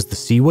 As the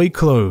seaway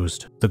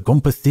closed, the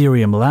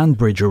Gomphotherium land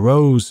bridge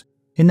arose,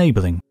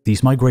 enabling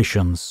these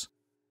migrations.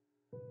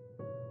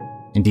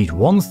 Indeed,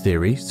 one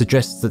theory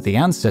suggests that the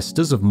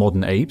ancestors of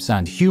modern apes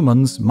and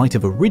humans might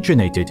have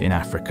originated in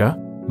Africa,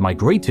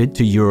 migrated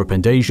to Europe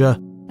and Asia,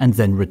 and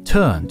then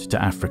returned to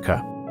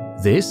Africa.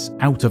 This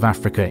out of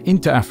Africa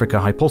into Africa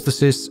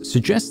hypothesis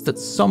suggests that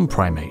some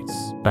primates,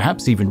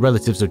 perhaps even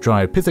relatives of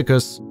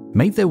Dryopithecus,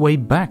 made their way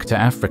back to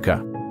Africa,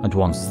 and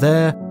once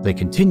there, they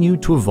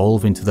continued to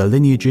evolve into the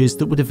lineages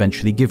that would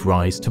eventually give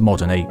rise to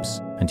modern apes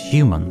and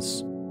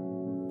humans.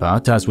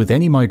 But as with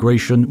any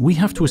migration, we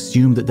have to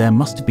assume that there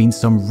must have been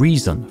some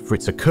reason for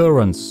its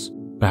occurrence,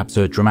 perhaps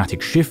a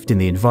dramatic shift in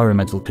the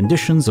environmental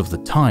conditions of the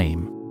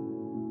time.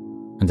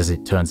 And as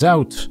it turns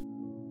out,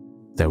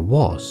 there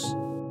was.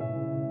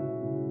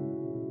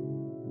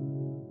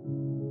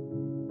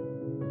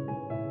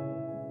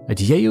 At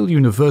Yale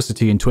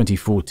University in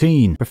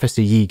 2014,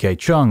 Professor Yi-Ge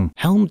Chung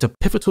helmed a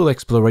pivotal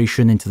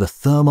exploration into the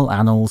thermal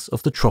annals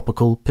of the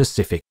tropical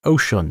Pacific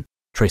Ocean,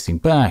 tracing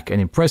back an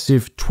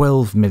impressive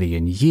 12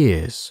 million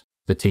years.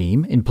 The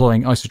team,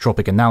 employing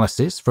isotropic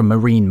analysis from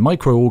marine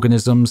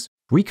microorganisms,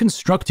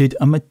 reconstructed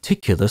a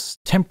meticulous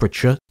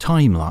temperature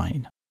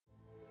timeline.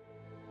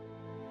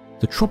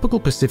 The tropical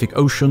Pacific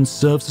Ocean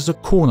serves as a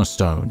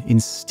cornerstone in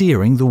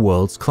steering the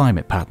world's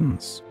climate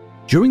patterns.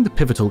 During the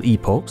pivotal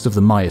epochs of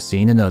the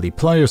Miocene and early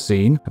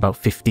Pliocene, about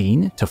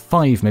 15 to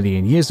 5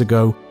 million years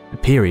ago, a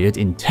period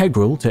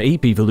integral to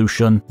ape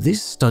evolution,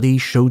 this study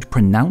showed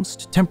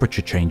pronounced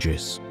temperature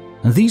changes.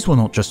 And these were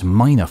not just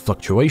minor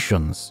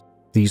fluctuations.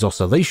 These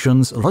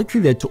oscillations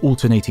likely led to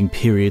alternating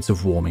periods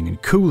of warming and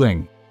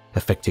cooling,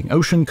 affecting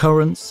ocean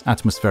currents,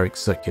 atmospheric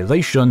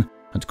circulation,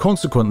 and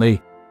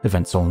consequently,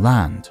 events on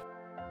land.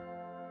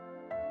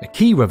 A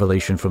key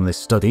revelation from this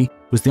study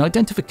was the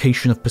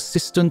identification of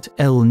persistent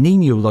El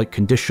Niño-like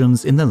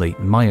conditions in the late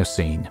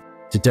Miocene.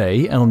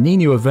 Today, El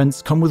Niño events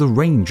come with a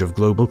range of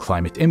global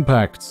climate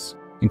impacts,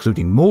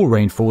 including more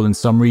rainfall in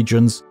some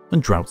regions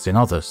and droughts in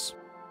others.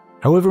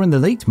 However, in the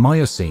late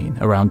Miocene,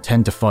 around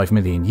 10 to 5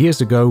 million years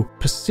ago,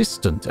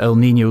 persistent El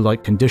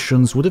Niño-like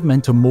conditions would have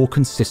meant a more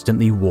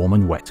consistently warm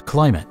and wet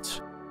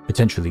climate,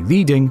 potentially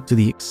leading to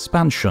the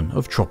expansion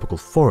of tropical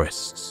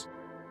forests.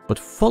 But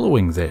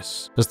following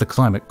this, as the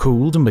climate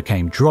cooled and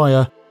became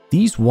drier,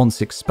 these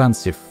once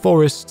expansive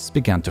forests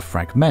began to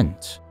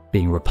fragment,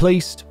 being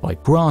replaced by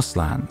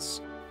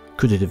grasslands.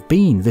 Could it have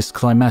been this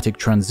climatic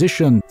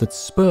transition that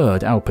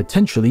spurred our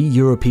potentially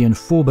European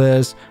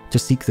forebears to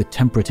seek the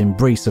temperate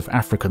embrace of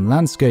African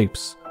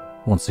landscapes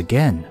once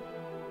again?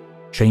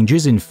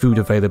 Changes in food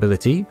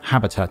availability,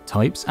 habitat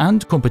types,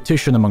 and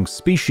competition among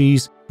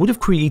species would have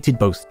created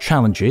both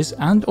challenges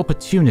and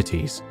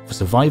opportunities for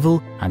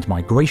survival and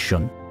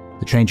migration.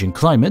 The changing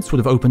climates would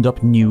have opened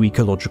up new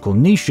ecological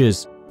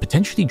niches,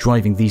 potentially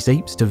driving these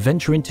apes to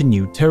venture into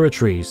new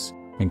territories,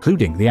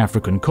 including the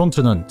African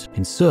continent,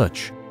 in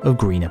search of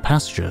greener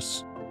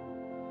pastures.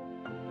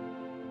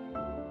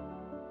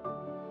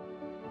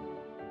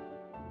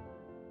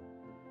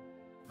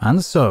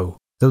 And so,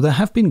 though there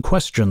have been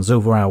questions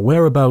over our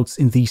whereabouts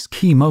in these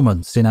key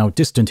moments in our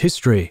distant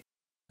history,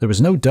 there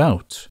is no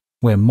doubt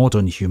where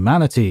modern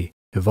humanity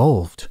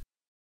evolved.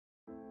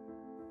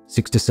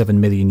 6 to 7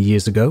 million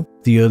years ago,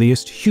 the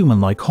earliest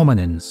human-like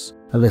hominins.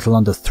 A little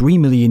under 3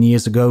 million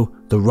years ago,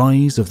 the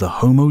rise of the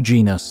Homo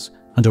genus.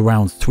 And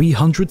around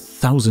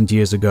 300,000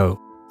 years ago,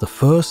 the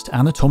first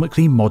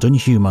anatomically modern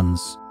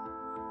humans.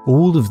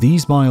 All of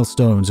these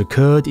milestones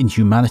occurred in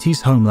humanity's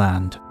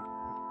homeland,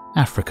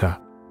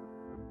 Africa.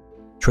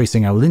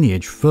 Tracing our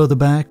lineage further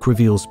back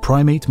reveals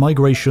primate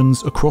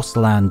migrations across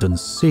land and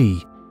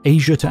sea,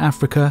 Asia to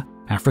Africa,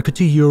 Africa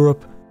to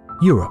Europe,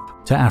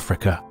 Europe to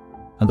Africa.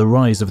 And the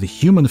rise of the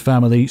human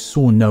family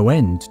saw no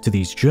end to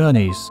these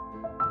journeys.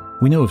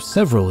 We know of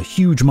several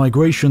huge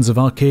migrations of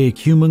archaic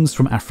humans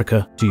from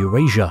Africa to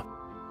Eurasia.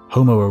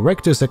 Homo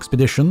erectus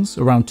expeditions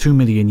around 2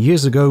 million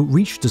years ago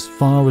reached as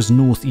far as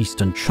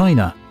northeastern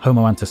China.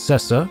 Homo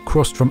antecessor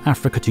crossed from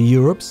Africa to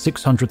Europe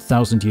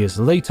 600,000 years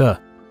later,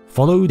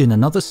 followed in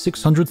another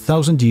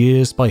 600,000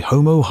 years by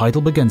Homo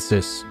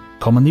heidelbergensis,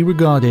 commonly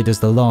regarded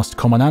as the last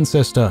common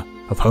ancestor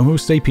of Homo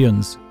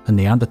sapiens and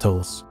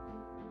Neanderthals.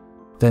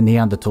 Their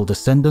Neanderthal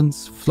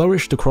descendants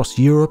flourished across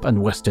Europe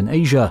and Western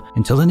Asia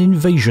until an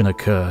invasion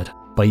occurred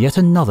by yet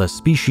another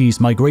species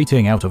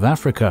migrating out of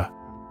Africa.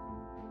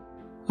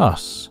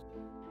 Us.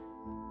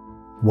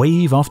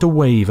 Wave after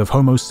wave of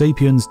Homo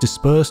sapiens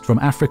dispersed from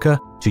Africa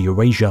to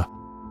Eurasia.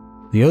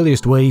 The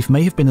earliest wave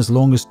may have been as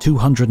long as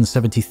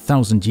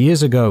 270,000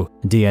 years ago.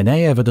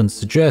 DNA evidence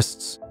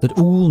suggests that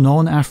all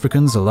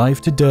non-Africans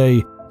alive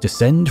today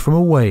descend from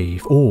a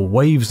wave or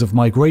waves of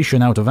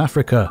migration out of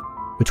Africa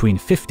between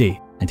 50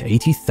 and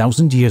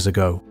 80,000 years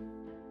ago.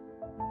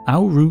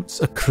 Our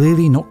roots are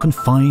clearly not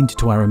confined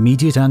to our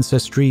immediate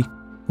ancestry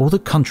or the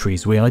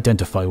countries we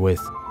identify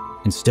with.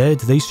 Instead,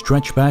 they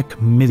stretch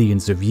back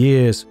millions of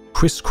years,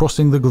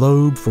 crisscrossing the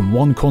globe from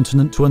one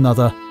continent to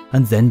another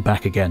and then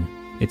back again.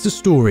 It's a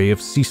story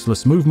of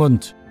ceaseless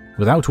movement,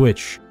 without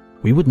which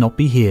we would not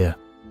be here.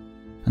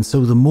 And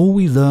so the more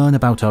we learn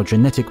about our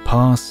genetic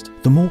past,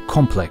 the more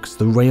complex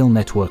the rail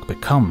network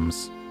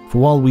becomes. For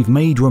while we've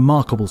made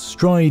remarkable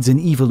strides in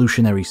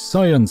evolutionary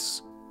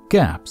science,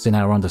 gaps in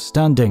our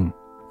understanding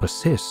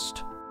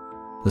persist.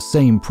 The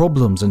same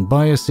problems and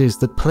biases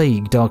that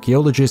plagued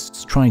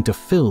archaeologists trying to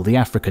fill the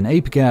African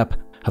Ape Gap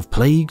have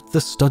plagued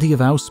the study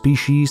of our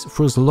species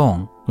for as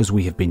long as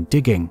we have been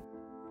digging.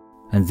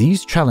 And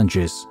these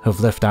challenges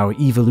have left our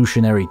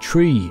evolutionary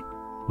tree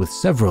with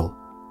several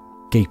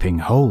gaping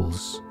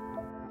holes.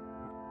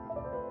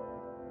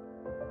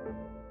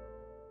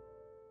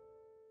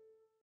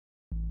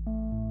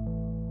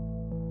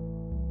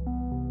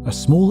 A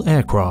small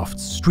aircraft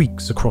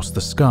streaks across the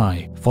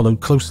sky.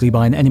 Followed closely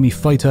by an enemy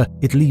fighter,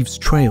 it leaves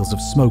trails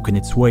of smoke in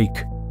its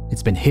wake.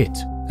 It's been hit,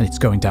 and it's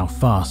going down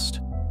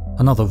fast.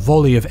 Another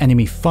volley of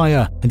enemy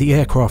fire, and the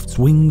aircraft's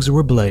wings are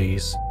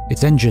ablaze.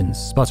 Its engines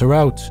sputter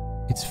out.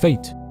 Its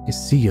fate is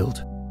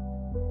sealed.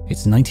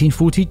 It's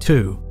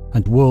 1942,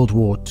 and World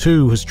War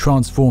II has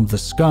transformed the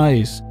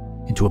skies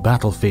into a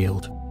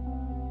battlefield.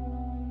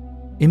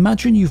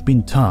 Imagine you've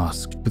been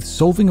tasked with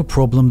solving a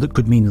problem that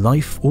could mean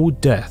life or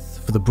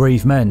death for the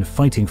brave men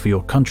fighting for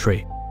your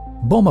country.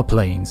 Bomber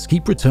planes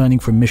keep returning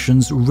from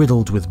missions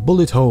riddled with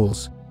bullet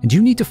holes, and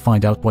you need to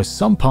find out why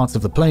some parts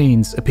of the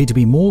planes appear to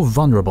be more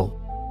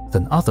vulnerable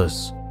than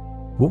others.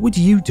 What would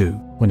you do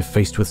when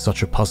faced with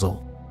such a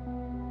puzzle?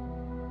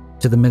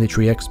 To the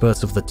military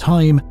experts of the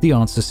time, the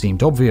answer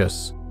seemed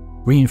obvious.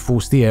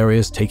 Reinforce the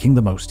areas taking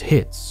the most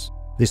hits.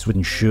 This would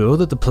ensure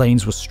that the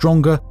planes were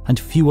stronger and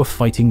fewer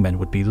fighting men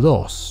would be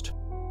lost,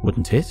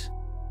 wouldn't it?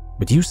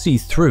 But you see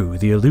through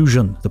the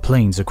illusion the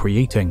planes are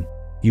creating.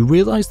 You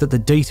realize that the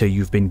data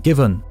you've been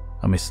given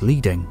are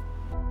misleading.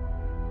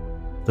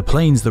 The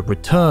planes that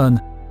return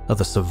are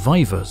the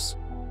survivors,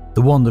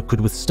 the one that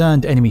could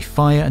withstand enemy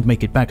fire and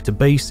make it back to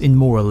base in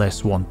more or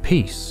less one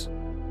piece.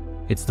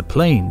 It's the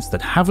planes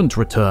that haven't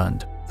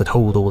returned that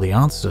hold all the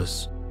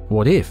answers.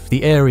 What if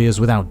the areas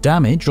without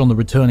damage on the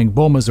returning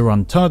bombers are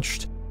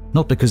untouched,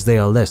 not because they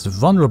are less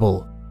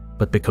vulnerable,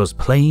 but because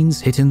planes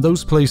hit in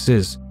those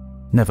places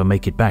never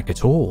make it back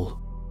at all?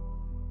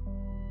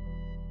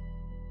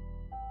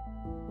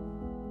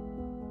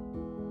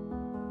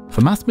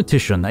 For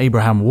mathematician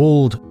Abraham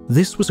Wald,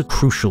 this was a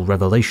crucial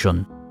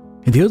revelation.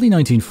 In the early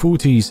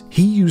 1940s,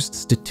 he used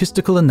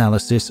statistical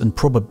analysis and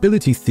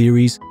probability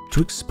theories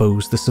to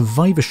expose the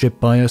survivorship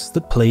bias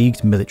that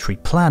plagued military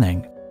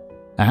planning.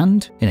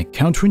 And, in a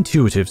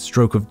counterintuitive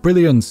stroke of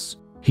brilliance,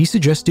 he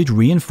suggested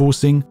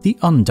reinforcing the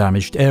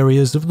undamaged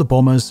areas of the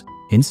bombers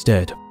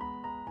instead.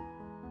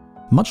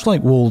 Much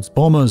like Wald's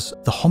bombers,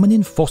 the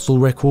hominin fossil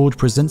record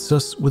presents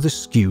us with a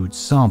skewed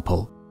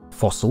sample.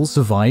 Fossils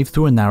survive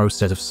through a narrow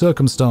set of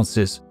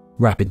circumstances: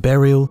 rapid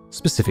burial,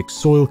 specific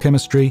soil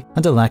chemistry,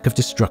 and a lack of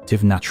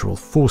destructive natural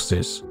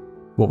forces.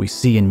 What we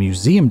see in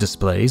museum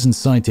displays and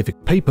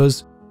scientific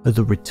papers are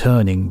the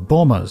returning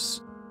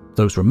bombers.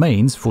 Those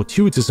remains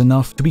fortuitous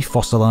enough to be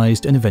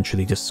fossilized and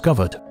eventually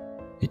discovered.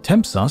 It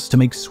tempts us to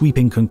make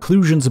sweeping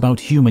conclusions about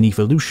human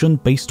evolution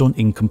based on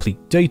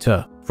incomplete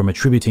data, from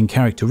attributing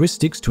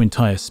characteristics to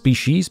entire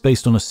species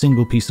based on a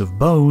single piece of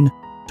bone,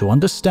 to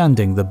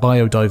understanding the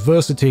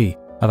biodiversity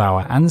of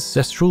our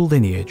ancestral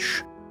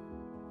lineage.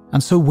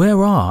 And so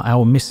where are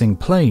our missing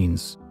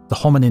planes, the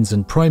hominins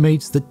and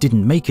primates that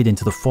didn't make it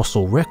into the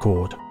fossil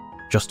record?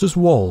 Just as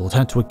Wald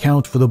had to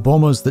account for the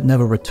bombers that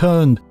never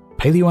returned,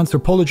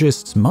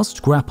 paleoanthropologists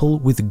must grapple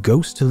with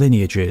ghost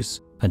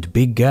lineages and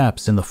big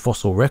gaps in the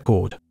fossil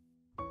record.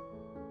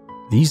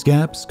 These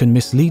gaps can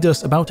mislead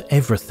us about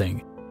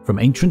everything, from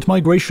ancient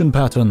migration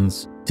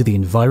patterns to the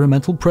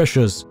environmental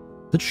pressures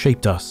that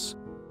shaped us.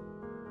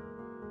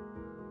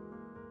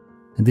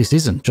 And this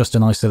isn't just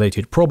an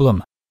isolated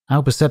problem.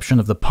 Our perception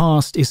of the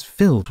past is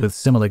filled with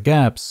similar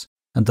gaps,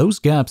 and those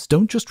gaps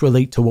don't just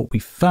relate to what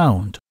we've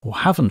found or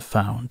haven't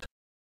found.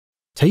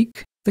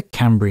 Take the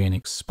Cambrian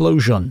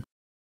explosion.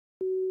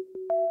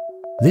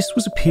 This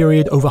was a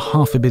period over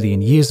 500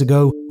 million years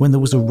ago when there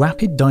was a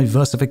rapid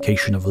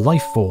diversification of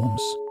life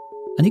forms,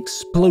 an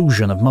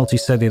explosion of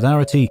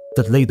multicellularity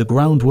that laid the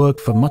groundwork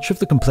for much of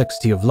the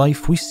complexity of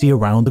life we see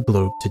around the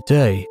globe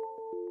today.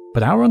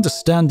 But our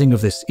understanding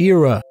of this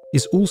era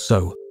is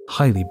also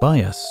highly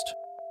biased.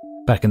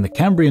 Back in the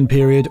Cambrian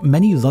period,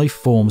 many life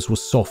forms were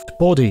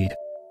soft-bodied,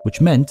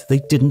 which meant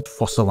they didn't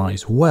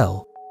fossilize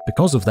well.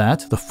 Because of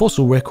that, the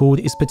fossil record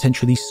is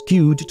potentially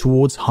skewed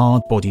towards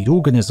hard-bodied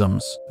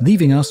organisms,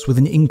 leaving us with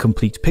an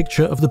incomplete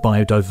picture of the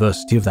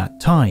biodiversity of that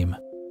time.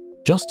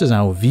 Just as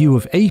our view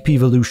of ape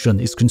evolution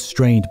is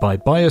constrained by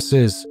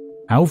biases,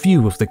 our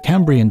view of the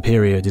Cambrian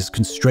period is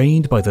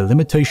constrained by the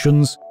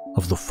limitations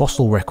of the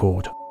fossil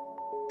record.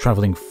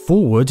 Traveling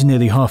forward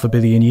nearly 500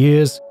 million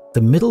years,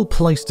 the Middle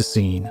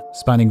Pleistocene,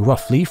 spanning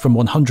roughly from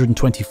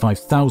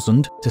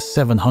 125,000 to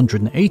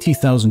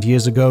 780,000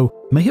 years ago,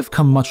 may have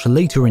come much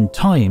later in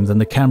time than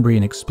the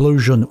Cambrian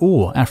explosion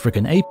or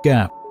African Ape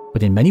Gap,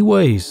 but in many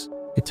ways,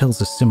 it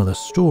tells a similar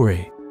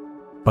story.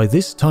 By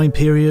this time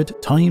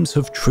period, times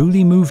have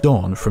truly moved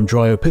on from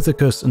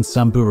Dryopithecus and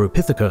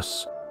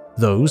Samburopithecus.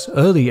 Those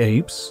early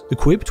apes,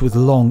 equipped with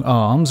long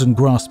arms and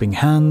grasping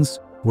hands,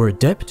 were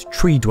adept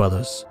tree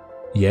dwellers.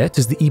 Yet,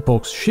 as the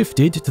epochs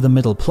shifted to the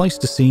Middle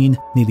Pleistocene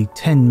nearly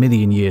 10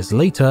 million years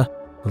later,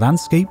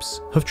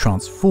 landscapes have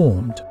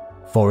transformed.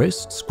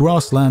 Forests,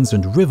 grasslands,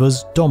 and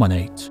rivers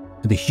dominate,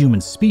 and the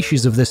human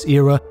species of this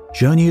era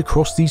journey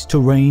across these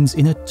terrains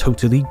in a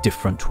totally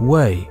different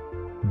way.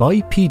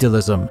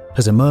 Bipedalism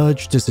has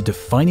emerged as a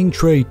defining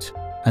trait,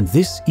 and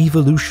this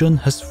evolution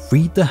has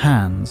freed the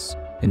hands,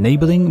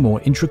 enabling more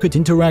intricate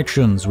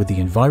interactions with the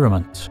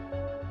environment.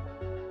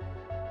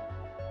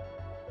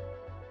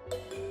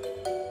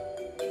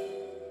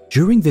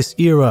 During this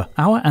era,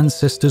 our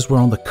ancestors were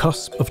on the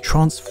cusp of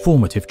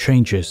transformative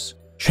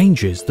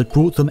changes that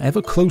brought them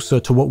ever closer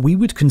to what we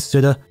would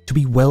consider to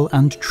be well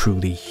and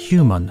truly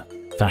human,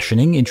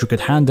 fashioning intricate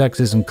hand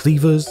axes and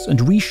cleavers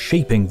and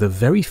reshaping the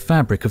very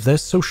fabric of their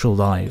social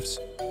lives,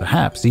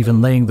 perhaps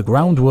even laying the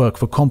groundwork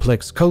for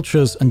complex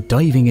cultures and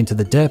diving into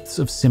the depths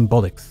of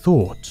symbolic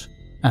thought.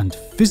 And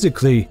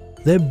physically,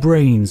 their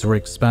brains were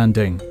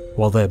expanding,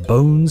 while their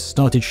bones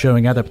started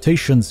showing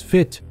adaptations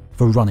fit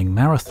for running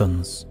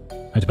marathons.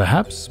 And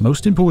perhaps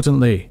most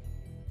importantly,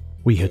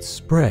 we had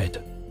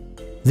spread.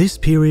 This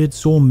period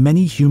saw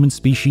many human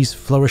species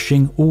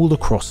flourishing all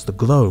across the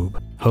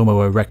globe.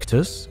 Homo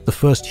erectus, the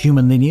first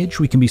human lineage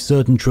we can be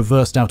certain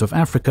traversed out of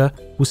Africa,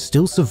 was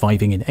still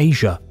surviving in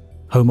Asia.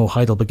 Homo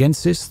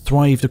heidelbergensis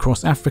thrived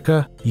across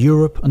Africa,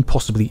 Europe, and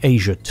possibly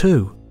Asia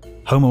too.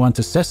 Homo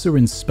antecessor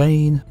in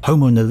Spain,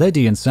 Homo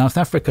naledi in South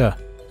Africa,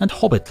 and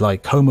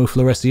hobbit-like Homo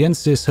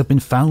floresiensis have been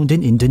found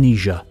in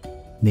Indonesia.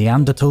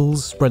 Neanderthals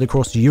spread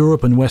across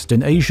Europe and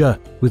Western Asia,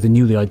 with the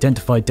newly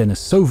identified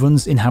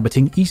Denisovans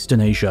inhabiting Eastern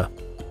Asia.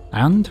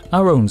 And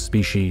our own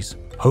species,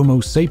 Homo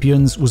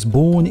sapiens, was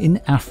born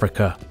in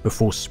Africa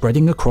before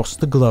spreading across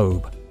the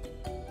globe.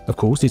 Of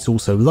course, it's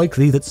also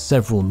likely that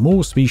several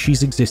more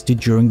species existed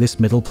during this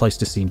Middle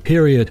Pleistocene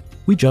period.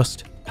 We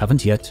just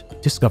haven't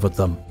yet discovered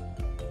them.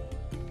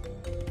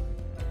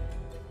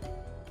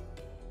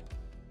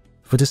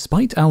 For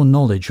despite our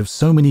knowledge of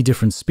so many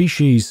different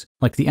species,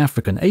 like the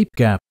African Ape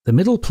Gap, the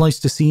Middle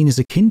Pleistocene is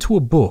akin to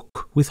a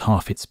book with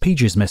half its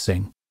pages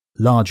missing.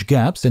 Large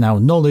gaps in our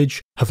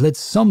knowledge have led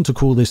some to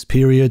call this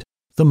period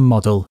the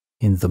muddle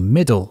in the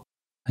middle.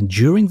 And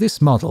during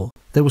this muddle,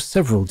 there were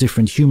several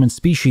different human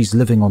species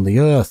living on the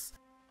Earth.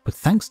 But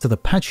thanks to the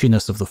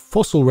patchiness of the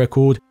fossil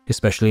record,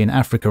 especially in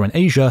Africa and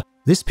Asia,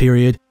 this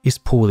period is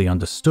poorly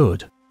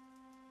understood.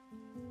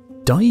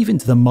 Dive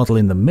into the muddle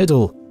in the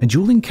middle, and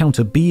you'll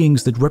encounter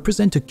beings that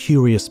represent a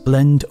curious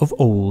blend of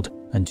old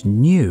and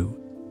new.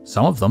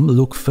 Some of them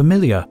look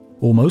familiar,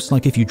 almost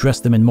like if you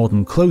dressed them in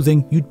modern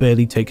clothing, you'd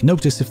barely take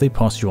notice if they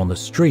passed you on the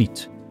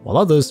street, while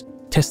others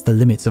test the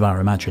limits of our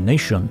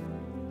imagination.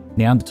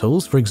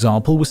 Neanderthals, for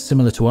example, were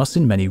similar to us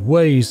in many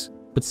ways,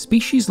 but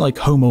species like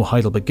Homo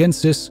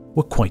heidelbergensis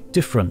were quite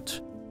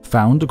different.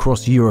 Found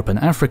across Europe and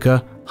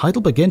Africa,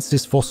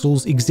 heidelbergensis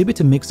fossils exhibit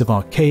a mix of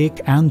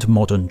archaic and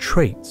modern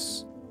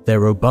traits. Their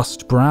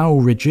robust brow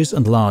ridges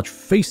and large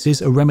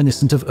faces are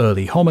reminiscent of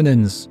early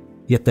hominins,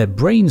 yet their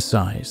brain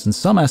size and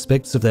some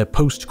aspects of their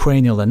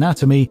postcranial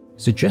anatomy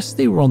suggest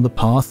they were on the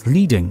path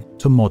leading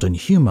to modern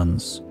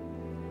humans.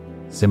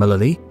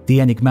 Similarly, the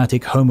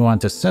enigmatic Homo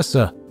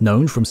antecessor,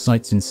 known from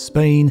sites in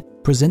Spain,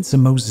 presents a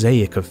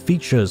mosaic of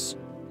features,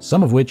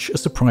 some of which are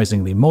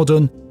surprisingly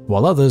modern,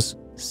 while others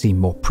seem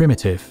more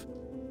primitive.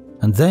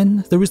 And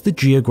then there is the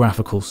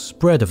geographical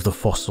spread of the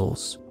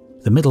fossils.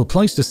 The Middle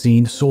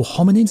Pleistocene saw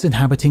hominids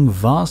inhabiting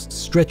vast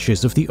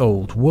stretches of the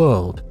Old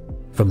World,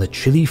 from the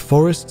chilly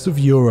forests of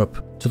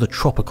Europe to the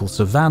tropical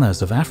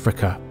savannas of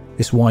Africa.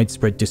 This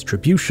widespread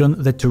distribution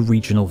led to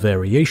regional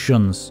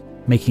variations,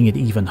 making it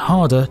even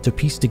harder to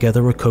piece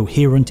together a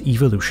coherent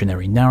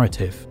evolutionary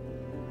narrative.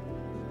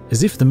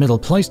 As if the Middle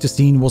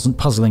Pleistocene wasn't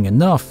puzzling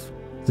enough,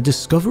 the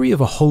discovery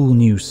of a whole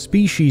new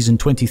species in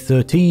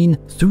 2013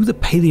 threw the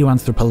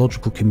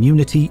paleoanthropological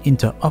community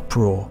into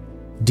uproar.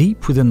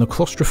 Deep within the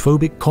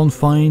claustrophobic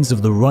confines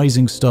of the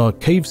Rising Star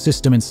cave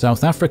system in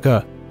South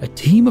Africa, a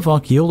team of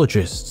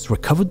archaeologists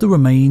recovered the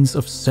remains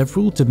of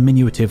several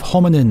diminutive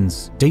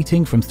hominins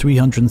dating from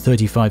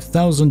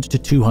 335,000 to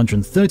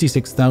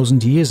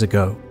 236,000 years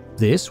ago.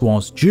 This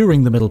was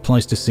during the Middle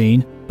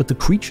Pleistocene, but the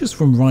creatures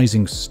from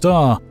Rising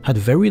Star had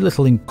very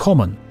little in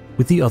common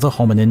with the other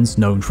hominins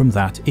known from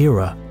that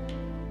era.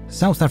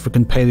 South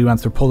African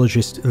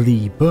paleoanthropologist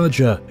Lee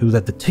Berger, who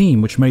led the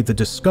team which made the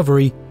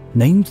discovery,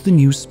 named the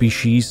new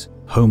species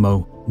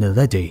Homo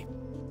naledi.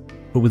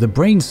 But with a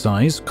brain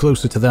size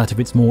closer to that of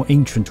its more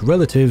ancient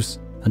relatives,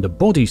 and a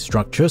body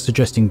structure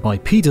suggesting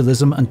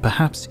bipedalism and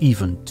perhaps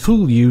even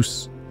tool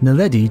use,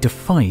 naledi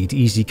defied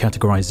easy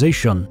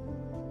categorization.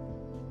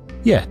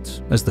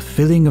 Yet, as the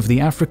filling of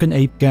the African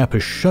Ape Gap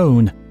has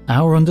shown,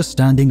 our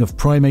understanding of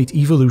primate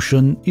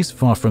evolution is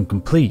far from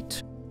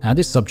complete, and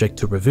is subject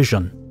to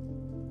revision.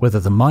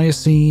 Whether the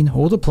Miocene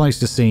or the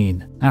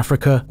Pleistocene,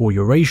 Africa or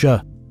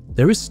Eurasia,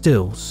 there is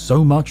still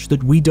so much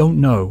that we don't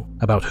know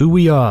about who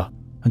we are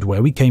and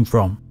where we came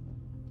from.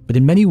 But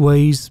in many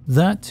ways,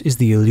 that is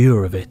the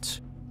allure of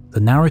it. The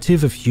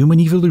narrative of human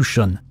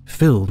evolution,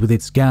 filled with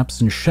its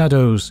gaps and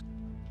shadows,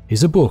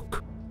 is a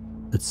book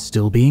that's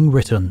still being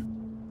written.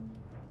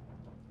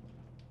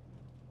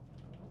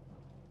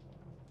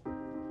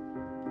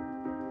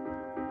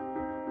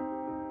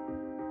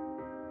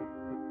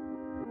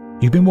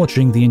 You've been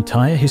watching the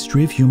entire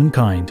history of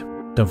humankind.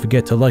 Don't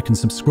forget to like and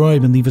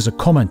subscribe and leave us a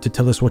comment to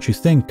tell us what you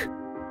think.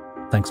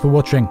 Thanks for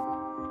watching,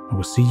 and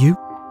we'll see you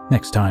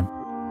next time.